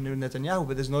could happen to Netanyahu,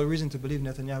 but there's no reason to believe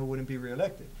Netanyahu wouldn't be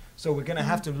reelected. So we're going to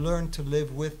have to learn to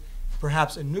live with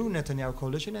perhaps a new Netanyahu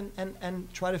coalition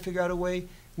and try to figure out a way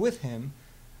with him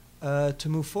to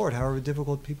move forward, however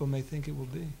difficult people may think it will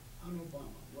be. On Obama,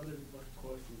 what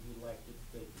course would you like to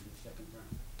take in the second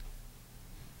round?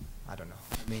 I don't know.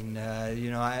 I mean,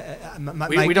 you know,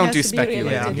 we don't Has do to be speculating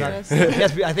reelected, here.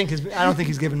 yes. I don't think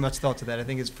he's given much thought to that. I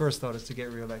think his first thought is to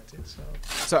get reelected.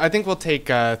 So I think we'll take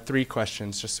 3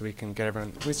 questions just so we can get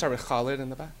everyone. Can we start with Khalid in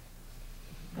the back?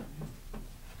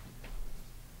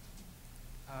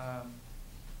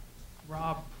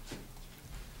 Rob,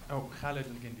 Khalid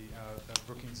Al-Gindi, the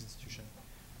Brookings Institution.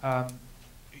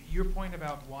 Your point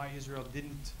about why Israel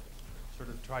didn't sort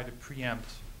of try to preempt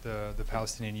the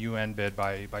Palestinian UN bid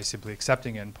by simply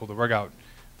accepting it and pull the rug out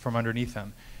from underneath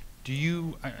them.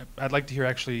 I'd like to hear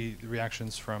actually the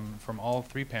reactions from all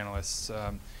 3 panelists.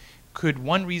 Could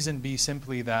one reason be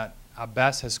simply that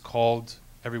Abbas has called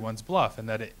everyone's bluff, and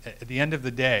that at the end of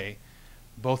the day,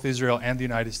 both Israel and the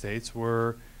United States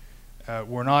were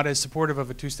not as supportive of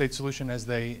a two-state solution as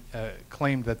they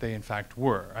claimed that they in fact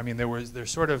were? I mean,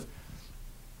 there's sort of,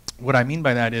 what I mean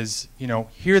by that is, you know,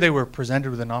 here they were presented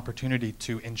with an opportunity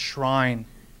to enshrine,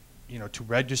 you know, to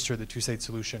register the two-state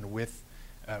solution with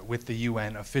the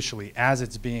UN officially as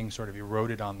it's being sort of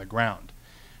eroded on the ground.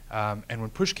 And when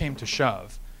push came to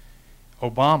shove,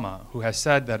 Obama, who has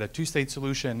said that a two-state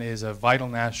solution is a vital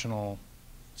national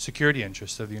security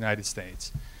interest of the United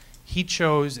States, he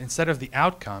chose, instead of the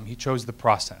outcome, he chose the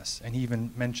process. And he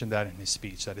even mentioned that in his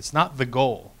speech, that it's not the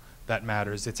goal that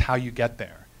matters, it's how you get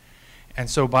there. And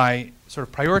so by sort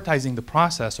of prioritizing the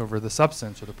process over the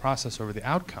substance, or the process over the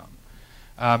outcome,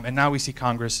 and now we see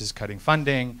Congress is cutting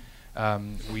funding,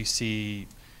 we see,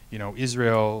 you know,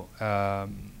 Israel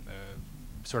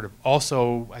sort of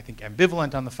also, I think,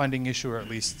 ambivalent on the funding issue, or at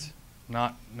least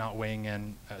not weighing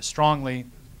in strongly.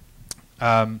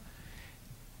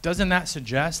 Doesn't that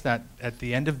suggest that at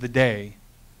the end of the day,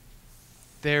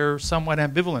 they're somewhat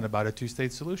ambivalent about a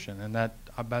two-state solution, and that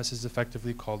Abbas has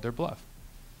effectively called their bluff?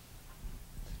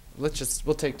 We'll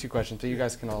take 2 questions, so you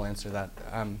guys can all answer that.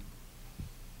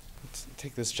 Let's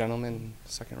take this gentleman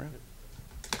second round.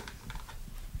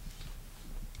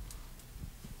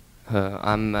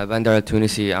 I'm Bandar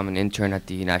Al-Tunisi. I'm an intern at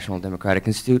the National Democratic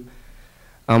Institute.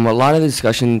 A lot of the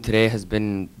discussion today has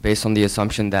been based on the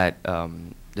assumption that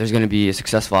there's going to be a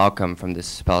successful outcome from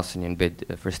this Palestinian bid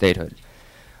for statehood.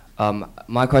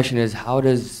 My question is, how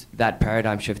does that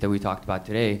paradigm shift that we talked about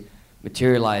today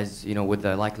materialize, you know, with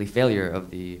the likely failure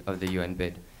of the UN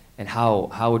bid, and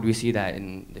how would we see that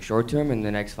in the short term, in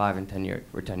the next 5 and 10 years,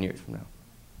 or 10 years from now?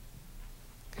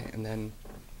 Okay, and then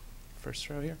first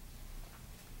row here.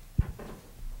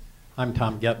 I'm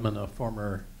Tom Getman, a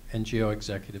former NGO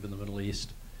executive in the Middle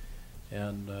East,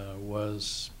 and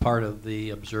was part of the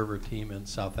observer team in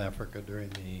South Africa during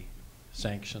the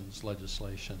sanctions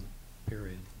legislation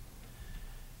period.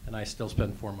 And I still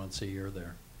spend 4 months a year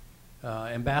there.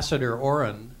 Ambassador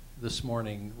Oren this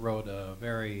morning wrote a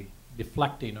very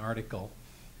deflecting article,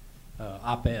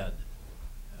 op-ed,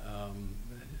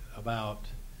 about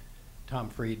Tom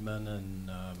Friedman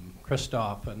and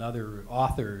Christoph and other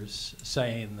authors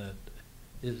saying that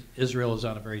Israel is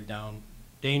on a very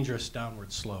dangerous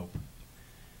downward slope.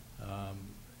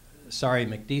 Sari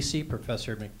McDeasy,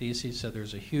 Professor McDeasy, said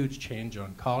there's a huge change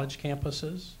on college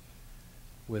campuses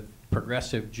with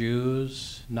progressive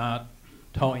Jews not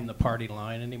towing the party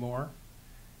line anymore.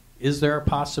 Is there a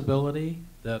possibility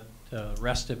that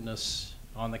restiveness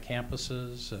on the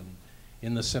campuses and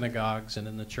in the synagogues and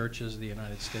in the churches of the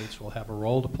United States will have a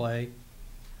role to play,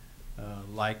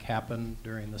 like happened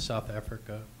during the South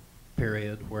Africa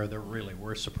period where there really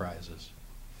were surprises?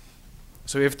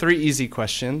 So we have 3 easy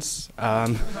questions.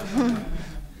 Has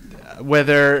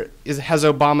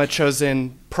Obama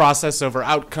chosen process over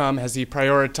outcome? Has he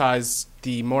prioritized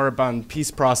the moribund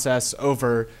peace process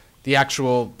over the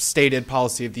actual stated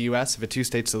policy of the U.S. of a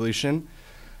 2-state solution?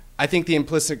 I think the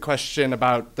implicit question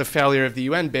about the failure of the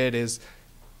UN bid is,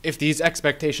 if these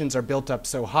expectations are built up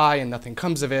so high and nothing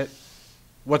comes of it,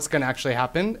 what's going to actually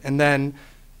happen? And then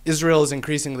Israel is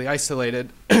increasingly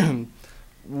isolated.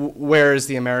 Where is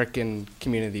the American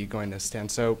community going to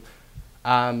stand? So,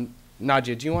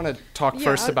 Nadia, do you want to talk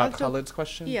first about Khalid's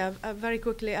question? Yeah, very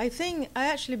quickly. I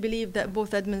actually believe that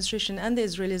both the administration and the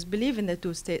Israelis believe in the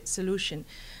 2-state solution,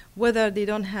 whether they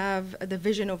don't have the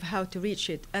vision of how to reach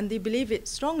it. And they believe it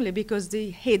strongly because they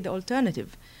hate the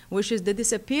alternative, which is the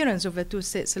disappearance of a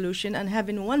 2-state solution and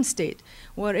having one state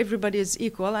where everybody is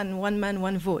equal and one man,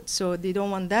 one vote. So they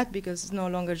don't want that because it's no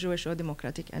longer Jewish or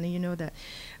democratic, and you know that.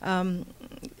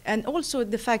 And also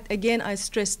the fact, again, I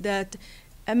stress that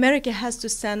America has to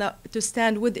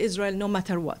stand with Israel no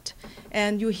matter what.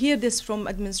 And you hear this from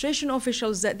administration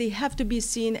officials that they have to be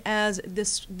seen as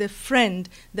the friend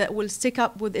that will stick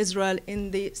up with Israel in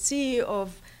the sea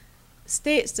of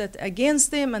states that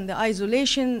against them and the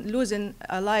isolation, losing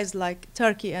allies like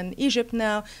Turkey and Egypt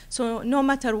now. So no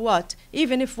matter what,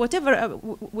 even if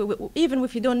even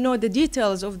if you don't know the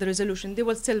details of the resolution, they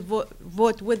will still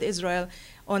vote with Israel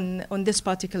on this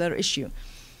particular issue.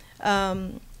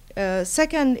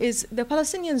 Second is the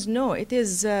Palestinians know it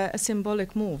is a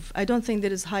symbolic move. I don't think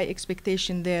there is high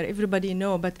expectation there. Everybody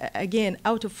know, but again,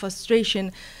 out of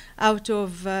frustration, out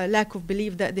of lack of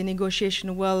belief that the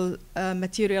negotiation will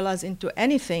materialize into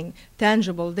anything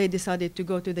tangible, they decided to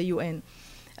go to the UN.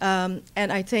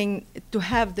 And I think to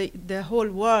have the whole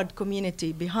world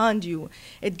community behind you,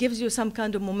 it gives you some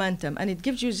kind of momentum, and it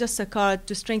gives you just a card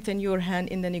to strengthen your hand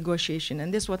in the negotiation.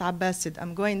 And this is what Abbas said,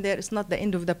 I'm going there, it's not the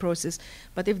end of the process,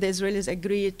 but if the Israelis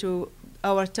agree to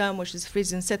our term, which is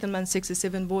freezing settlement,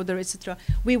 67 border, etc.,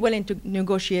 we're willing to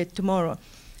negotiate tomorrow.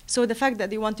 So the fact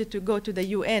that they wanted to go to the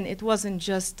UN, it wasn't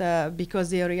just because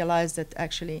they realized that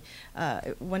actually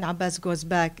when Abbas goes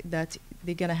back that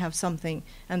they're going to have something,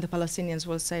 and the Palestinians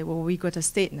will say, well, we got a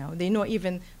state now. They know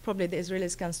even probably the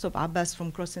Israelis can stop Abbas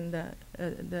from crossing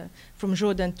from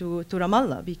Jordan to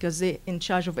Ramallah because they're in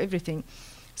charge of everything.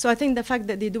 So I think the fact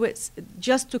that they do it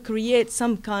just to create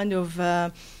some kind of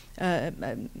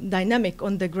dynamic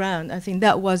on the ground, I think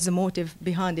that was the motive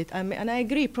behind it. And I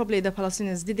agree, probably the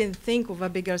Palestinians didn't think of a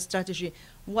bigger strategy.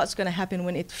 What's going to happen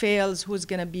when it fails? Who's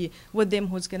going to be with them?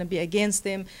 Who's going to be against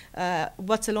them?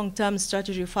 What's a long-term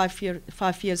strategy 5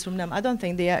 years from now? I don't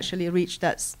think they actually reached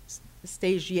that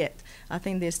stage yet. I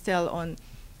think they're still on,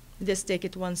 just take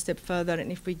it one step further,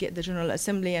 and if we get the General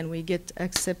Assembly and we get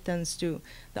acceptance to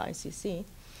the ICC,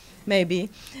 maybe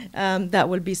that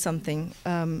will be something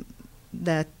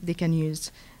that they can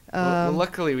use. Well,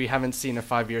 luckily, we haven't seen a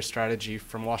 5-year strategy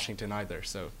from Washington either,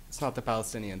 so it's not the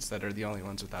Palestinians that are the only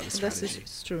ones without a strategy.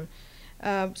 That's true.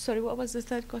 Sorry, what was the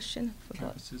third question?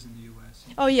 Campuses in the U.S.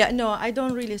 Oh, yeah, no, I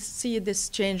don't really see this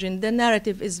changing. The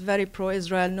narrative is very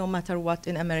pro-Israel no matter what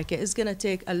in America. It's going to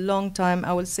take a long time,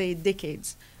 I will say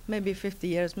decades, maybe 50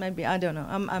 years, maybe, I don't know.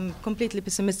 I'm completely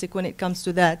pessimistic when it comes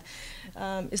to that.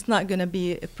 It's not going to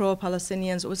be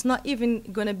pro-Palestinians, or it's not even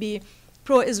going to be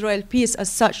pro-Israel peace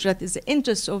as such, that is the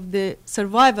interest of the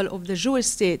survival of the Jewish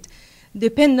state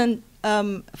dependent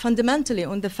fundamentally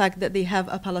on the fact that they have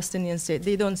a Palestinian state.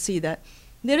 They don't see that.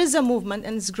 There is a movement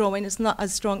and it's growing. It's not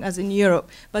as strong as in Europe,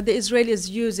 but the Israelis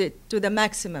use it to the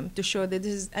maximum to show that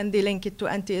this is, and they link it to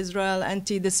anti-Israel,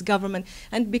 anti-this government,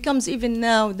 and it becomes even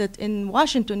now that in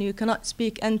Washington you cannot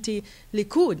speak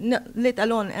anti-Likud, let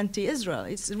alone anti-Israel.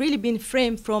 It's really been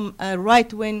framed from a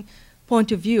right-wing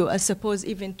point of view, as opposed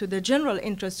even to the general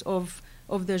interest of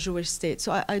the Jewish state.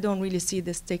 So I don't really see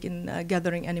this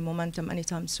gathering any momentum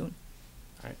anytime soon.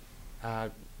 All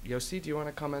right. Yossi, do you want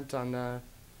to comment on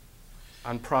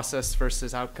process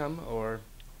versus outcome, or?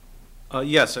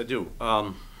 Yes, I do.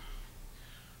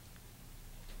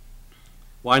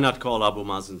 Why not call Abu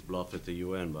Mazen's bluff at the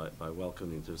UN by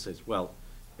welcoming to the states? Well,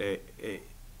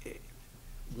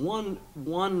 one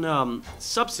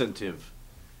substantive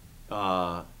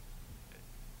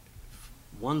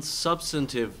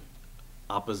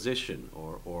opposition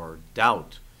or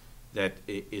doubt that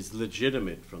is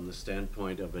legitimate from the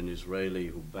standpoint of an Israeli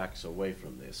who backs away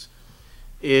from this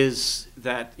is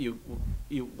that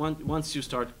once you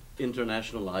start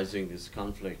internationalizing this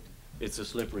conflict, it's a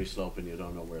slippery slope and you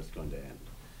don't know where it's going to end.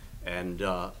 And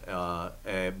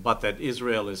but that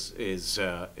Israel is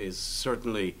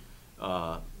certainly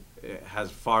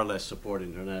has far less support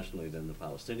internationally than the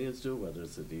Palestinians do, whether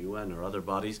it's at the UN or other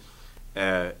bodies.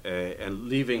 And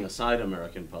leaving aside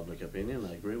American public opinion,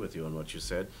 I agree with you on what you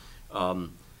said,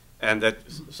 and that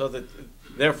so that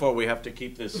therefore we have to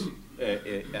keep this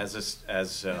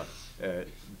as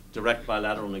direct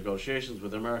bilateral negotiations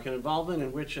with American involvement,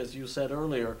 in which, as you said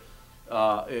earlier,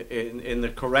 in the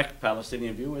correct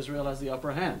Palestinian view, Israel has the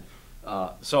upper hand.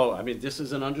 So, I mean, this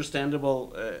is an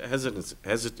understandable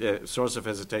source of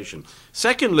hesitation.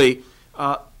 Secondly,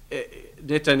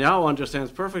 Netanyahu understands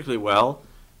perfectly well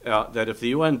that if the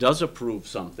UN does approve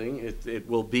something, it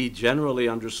will be generally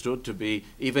understood to be,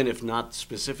 even if not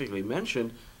specifically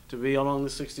mentioned, to be along the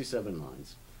 67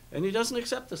 lines. And he doesn't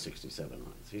accept the 67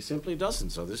 lines. He simply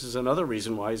doesn't. So this is another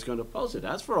reason why he's going to oppose it.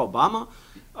 As for Obama,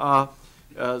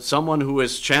 someone who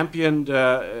has championed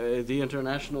the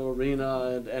international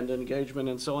arena and engagement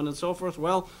and so on and so forth,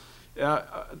 well,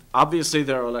 obviously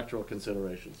there are electoral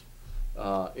considerations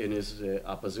in his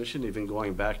opposition, even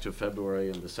going back to February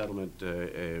and the settlement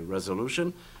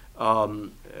resolution. But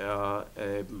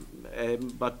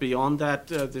beyond that,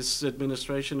 this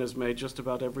administration has made just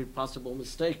about every possible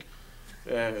mistake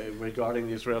regarding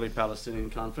the Israeli-Palestinian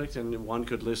conflict, and one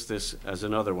could list this as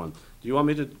another one. Do you want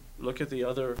me to look at the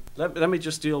other? Let me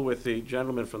just deal with the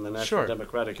gentleman from the National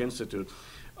Democratic Institute.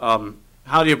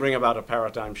 How do you bring about a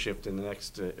paradigm shift in the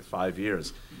next 5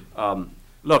 years?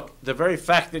 Look, the very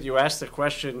fact that you asked the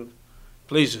question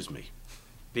pleases me,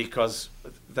 because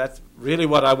that's really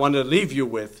what I want to leave you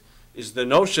with, is the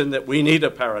notion that we need a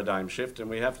paradigm shift,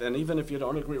 and we have to, and even if you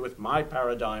don't agree with my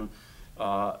paradigm,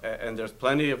 and there's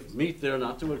plenty of meat there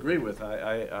not to agree with,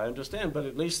 I understand, but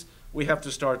at least we have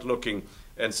to start looking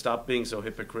and stop being so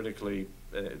hypocritical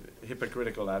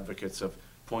advocates of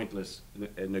pointless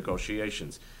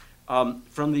negotiations.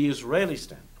 From the Israeli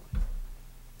standpoint,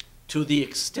 to the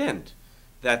extent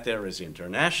that there is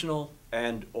international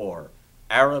and or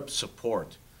Arab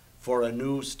support for a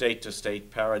new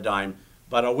state-to-state paradigm,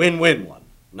 but a win-win one,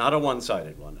 not a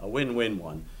one-sided one, a win-win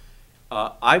one,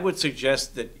 I would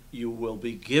suggest that you will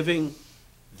be giving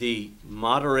the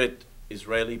moderate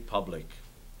Israeli public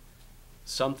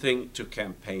something to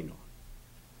campaign on.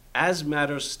 As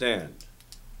matters stand,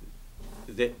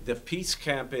 the peace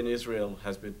camp in Israel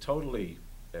has been totally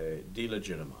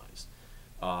delegitimized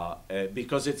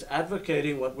because it's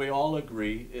advocating what we all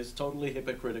agree is totally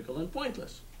hypocritical and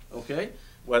pointless, okay?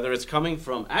 Whether it's coming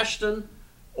from Ashton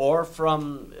or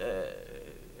from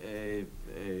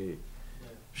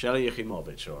Shelley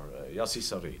Yechimowicz or Yossi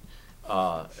Sarid.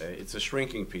 It's a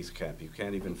shrinking peace camp. You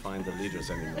can't even find the leaders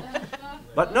anymore.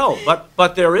 But no,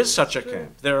 but there is such a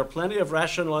camp. There are plenty of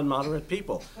rational and moderate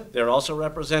people. They're also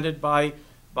represented by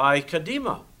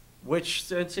Kadima, which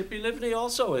Tzipi Livni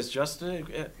also is just,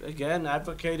 again,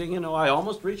 advocating, you know, I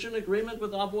almost reached an agreement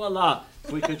with Abu Allah.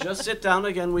 If we could just sit down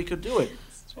again, we could do it.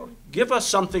 Give us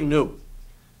something new.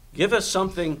 Give us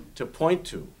something to point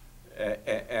to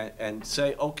and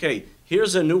say, okay,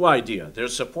 here's a new idea.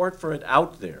 There's support for it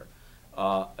out there.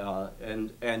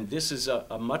 And this is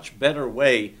a much better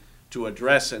way to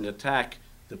address and attack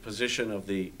the position of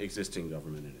the existing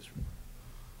government in Israel.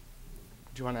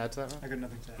 Do you want to add to that, Rob? I got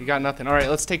nothing to add. You got nothing. All right,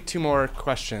 let's take 2 more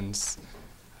questions.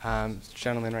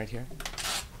 Gentleman right here.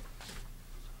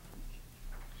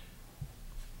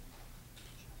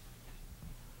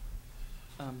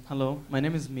 Hello, my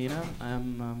name is Mina.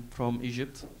 I'm from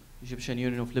Egyptian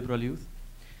Union of Liberal Youth.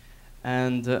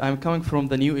 And I'm coming from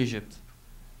the New Egypt.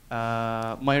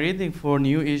 My reading for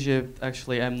New Egypt,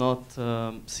 actually, I'm not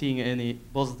seeing any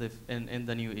positive in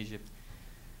the New Egypt.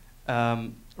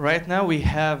 Right now, we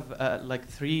have like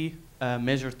three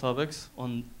major topics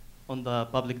on the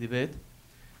public debate,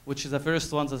 which is the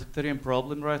first one, the sectarian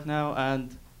problem right now,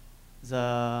 and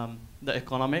the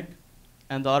economic,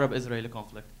 and the Arab-Israeli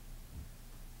conflict.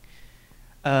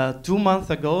 2 months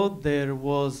ago, there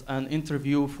was an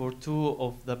interview for two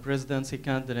of the presidency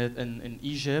candidates in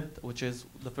Egypt, which is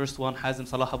the first one, Hazem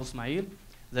Salah Abu Ismail,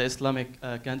 the Islamic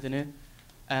candidate,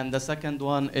 and the second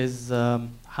one is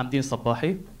Hamdin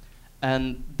Sabahi.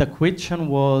 And the question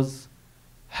was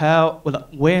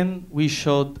when we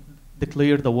should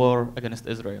declare the war against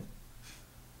Israel.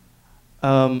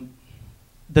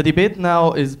 The debate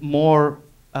now is more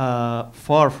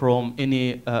far from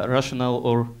any rational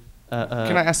or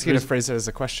can I ask you to phrase it as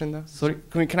a question, though? Sorry?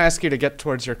 Can I ask you to get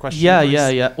towards your question, Yeah,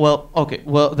 please? yeah. Well, okay.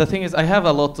 Well, the thing is, I have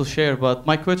a lot to share, but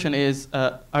my question is,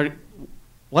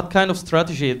 what kind of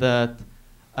strategy that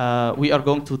we are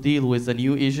going to deal with the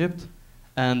new Egypt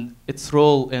and its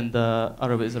role in the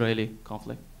Arab-Israeli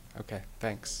conflict? Okay,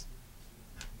 thanks.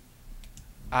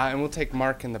 And we'll take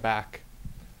Mark in the back.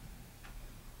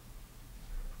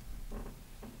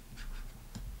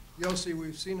 Yossi,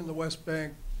 we've seen in the West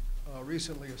Bank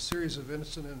recently a series of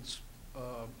incidents.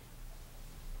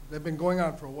 They've been going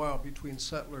on for a while between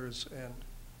settlers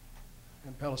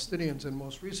and Palestinians, and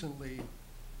most recently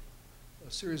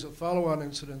a series of follow-on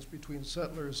incidents between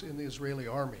settlers and the Israeli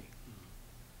army.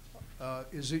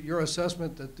 Is it your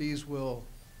assessment that these will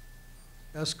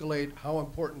escalate? How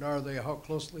important are they? How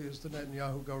closely is the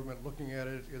Netanyahu government looking at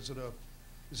it? Is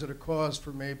it a cause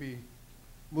for maybe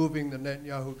moving the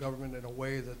Netanyahu government in a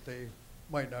way that they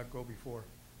might not go before?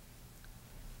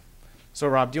 So,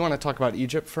 Rob, do you want to talk about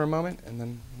Egypt for a moment, and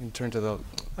then we can turn to the...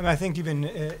 I mean, I think even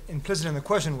implicit in the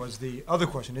question was the other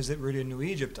question: is it really a new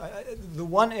Egypt? The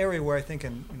one area where I think,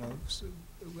 and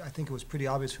I think it was pretty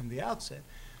obvious from the outset,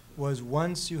 was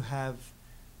once you have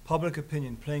public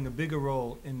opinion playing a bigger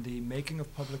role in the making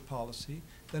of public policy,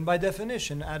 then by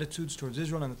definition, attitudes towards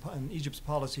Israel and Egypt's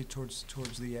policy towards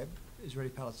the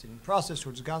Israeli-Palestinian process,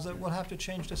 towards Gaza, will have to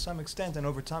change to some extent. And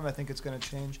over time, I think it's going to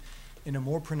change in a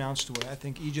more pronounced way. I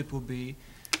think Egypt will be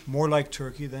more like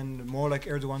Turkey more like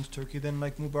Erdogan's Turkey than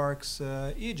like Mubarak's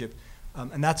Egypt.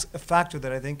 And that's a factor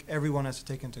that I think everyone has to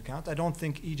take into account. I don't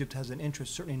think Egypt has an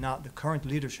interest, certainly not the current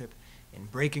leadership, in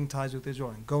breaking ties with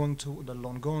Israel and going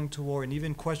to war and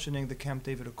even questioning the Camp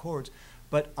David Accords.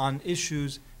 But on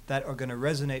issues that are going to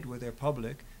resonate with their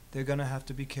public, they're going to have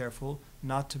to be careful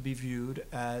not to be viewed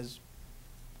as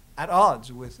at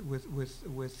odds with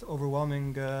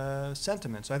overwhelming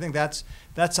sentiment. So I think that's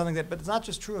something that, but it's not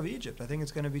just true of Egypt. I think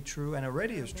it's going to be true, and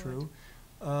already is true,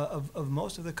 of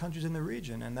most of the countries in the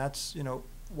region. And that's,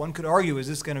 one could argue, is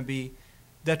this going to be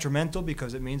detrimental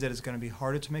because it means that it's going to be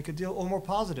harder to make a deal, or more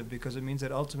positive because it means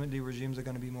that ultimately regimes are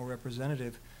going to be more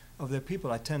representative of their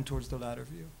people? I tend towards the latter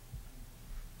view.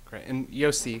 Great. And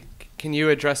Yossi, can you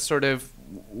address sort of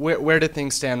where do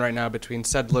things stand right now between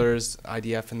settlers,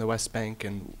 IDF in the West Bank,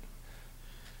 and...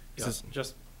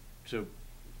 Just to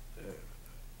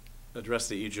address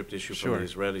the Egypt issue Sure. from the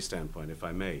Israeli standpoint, if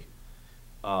I may.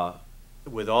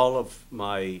 With all of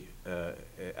my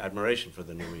admiration for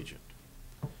the new Egypt,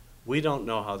 we don't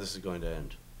know how this is going to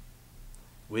end.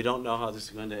 We don't know how this is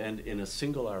going to end in a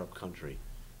single Arab country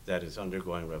that is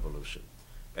undergoing revolution.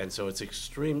 And so it's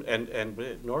extreme, and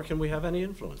nor can we have any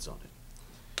influence on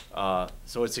it.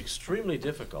 So it's extremely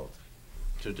difficult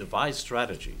to devise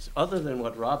strategies, other than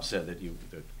what Rob said, that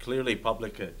clearly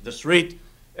the street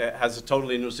has a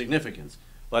totally new significance.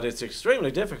 But it's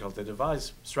extremely difficult to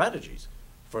devise strategies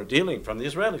for dealing, from the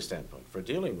Israeli standpoint, for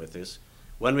dealing with this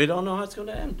when we don't know how it's going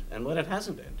to end and when it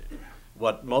hasn't ended.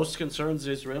 What most concerns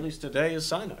the Israelis today is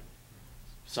Sinai.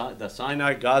 The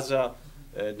Sinai-Gaza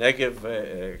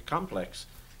Negev complex.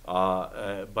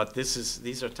 But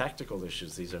these are tactical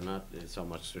issues. These are not so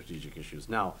much strategic issues.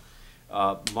 Now,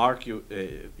 Mark, you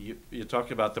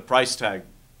talked about the price tag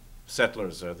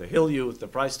settlers, or the Hill Youth, the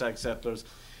price tag settlers.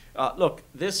 Look,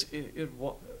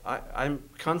 I'm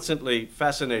constantly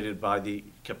fascinated by the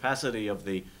capacity of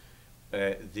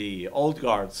the old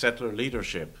guard settler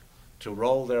leadership to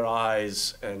roll their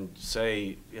eyes and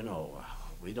say,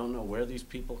 we don't know where these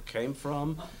people came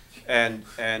from, and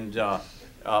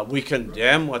we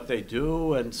condemn what they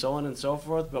do, and so on and so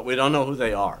forth, but we don't know who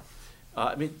they are.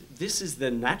 I mean, this is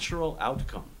the natural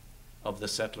outcome of the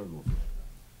settler movement.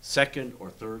 Second or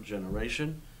third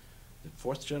generation. The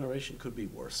fourth generation could be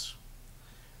worse.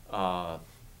 Now,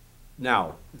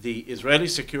 the Israeli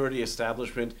security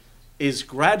establishment is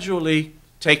gradually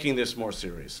taking this more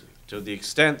seriously, to the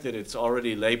extent that it's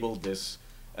already labeled this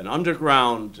an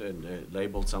underground, and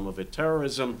labeled some of it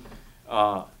terrorism.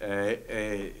 But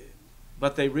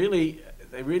they really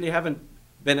haven't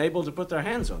been able to put their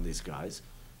hands on these guys,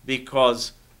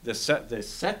 because the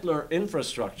settler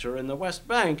infrastructure in the West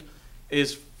Bank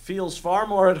feels far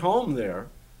more at home there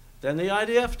than the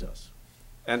IDF does.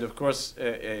 And of course,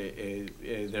 there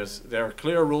are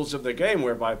clear rules of the game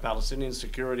whereby Palestinian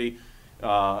security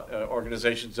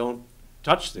organizations don't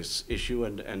touch this issue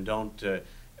and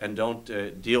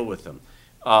don't deal with them.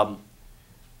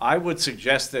 I would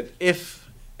suggest that if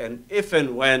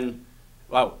and when,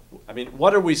 well, I mean,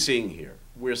 what are we seeing here?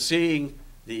 We're seeing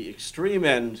the extreme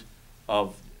end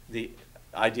of the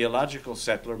ideological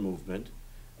settler movement,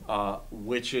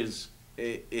 which is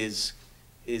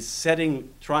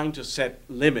trying to set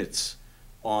limits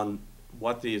on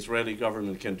what the Israeli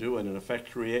government can do, and in effect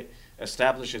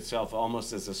establish itself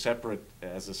almost as a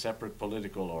separate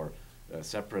political or a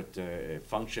separate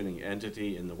functioning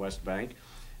entity in the West Bank,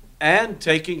 and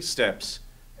taking steps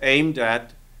aimed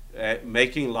at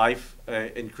making life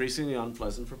increasingly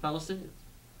unpleasant for Palestinians,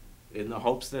 in the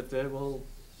hopes that they will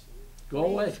go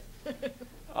away.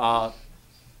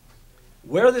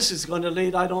 Where this is going to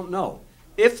lead, I don't know.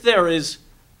 If there is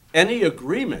any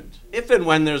agreement, if and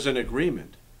when there's an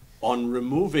agreement on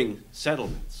removing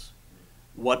settlements,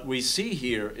 what we see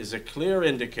here is a clear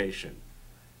indication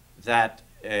that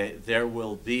there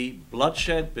will be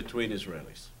bloodshed between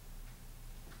Israelis.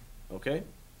 Okay?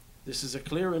 This is a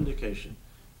clear indication.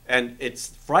 And it's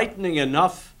frightening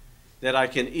enough that I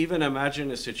can even imagine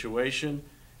a situation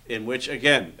in which,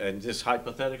 again, in this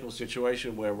hypothetical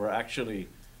situation where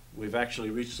we've actually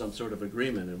reached some sort of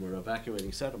agreement and we're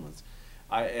evacuating settlements,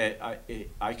 I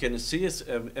can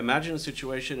imagine a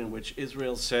situation in which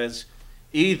Israel says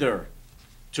either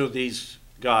to these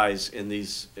guys in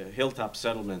these hilltop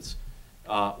settlements,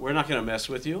 we're not going to mess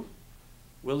with you.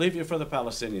 We'll leave you for the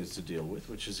Palestinians to deal with,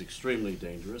 which is extremely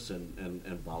dangerous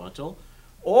and volatile.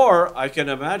 Or I can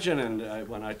imagine, and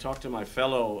when I talk to my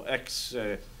fellow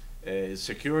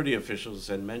security officials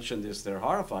and mention this, they're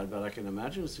horrified, but I can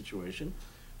imagine a situation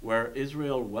where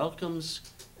Israel welcomes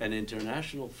an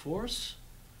international force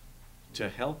to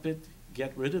help it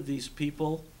get rid of these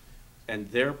people and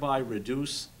thereby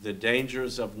reduce the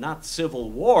dangers of not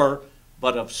civil war,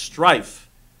 but of strife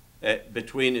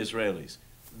between Israelis.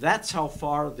 That's how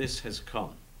far this has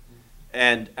come.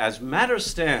 And as matters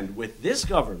stand with this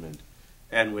government,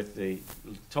 and with the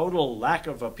total lack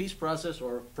of a peace process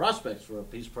or prospects for a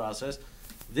peace process,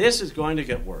 this is going to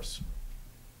get worse.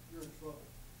 You're in trouble.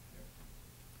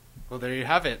 Well, there you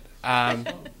have it.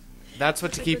 That's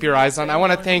what to keep your eyes on. I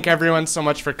want to thank everyone so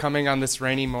much for coming on this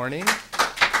rainy morning.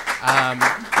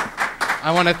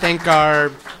 I want to thank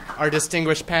our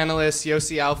distinguished panelists,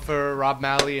 Yossi Alfer, Rob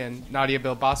Malley, and Nadia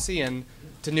Bilbassi, and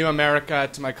to New America,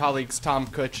 to my colleagues Tom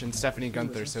Kutch and Stephanie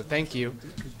Gunther. So thank you.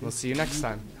 We'll see you next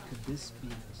time. Could this be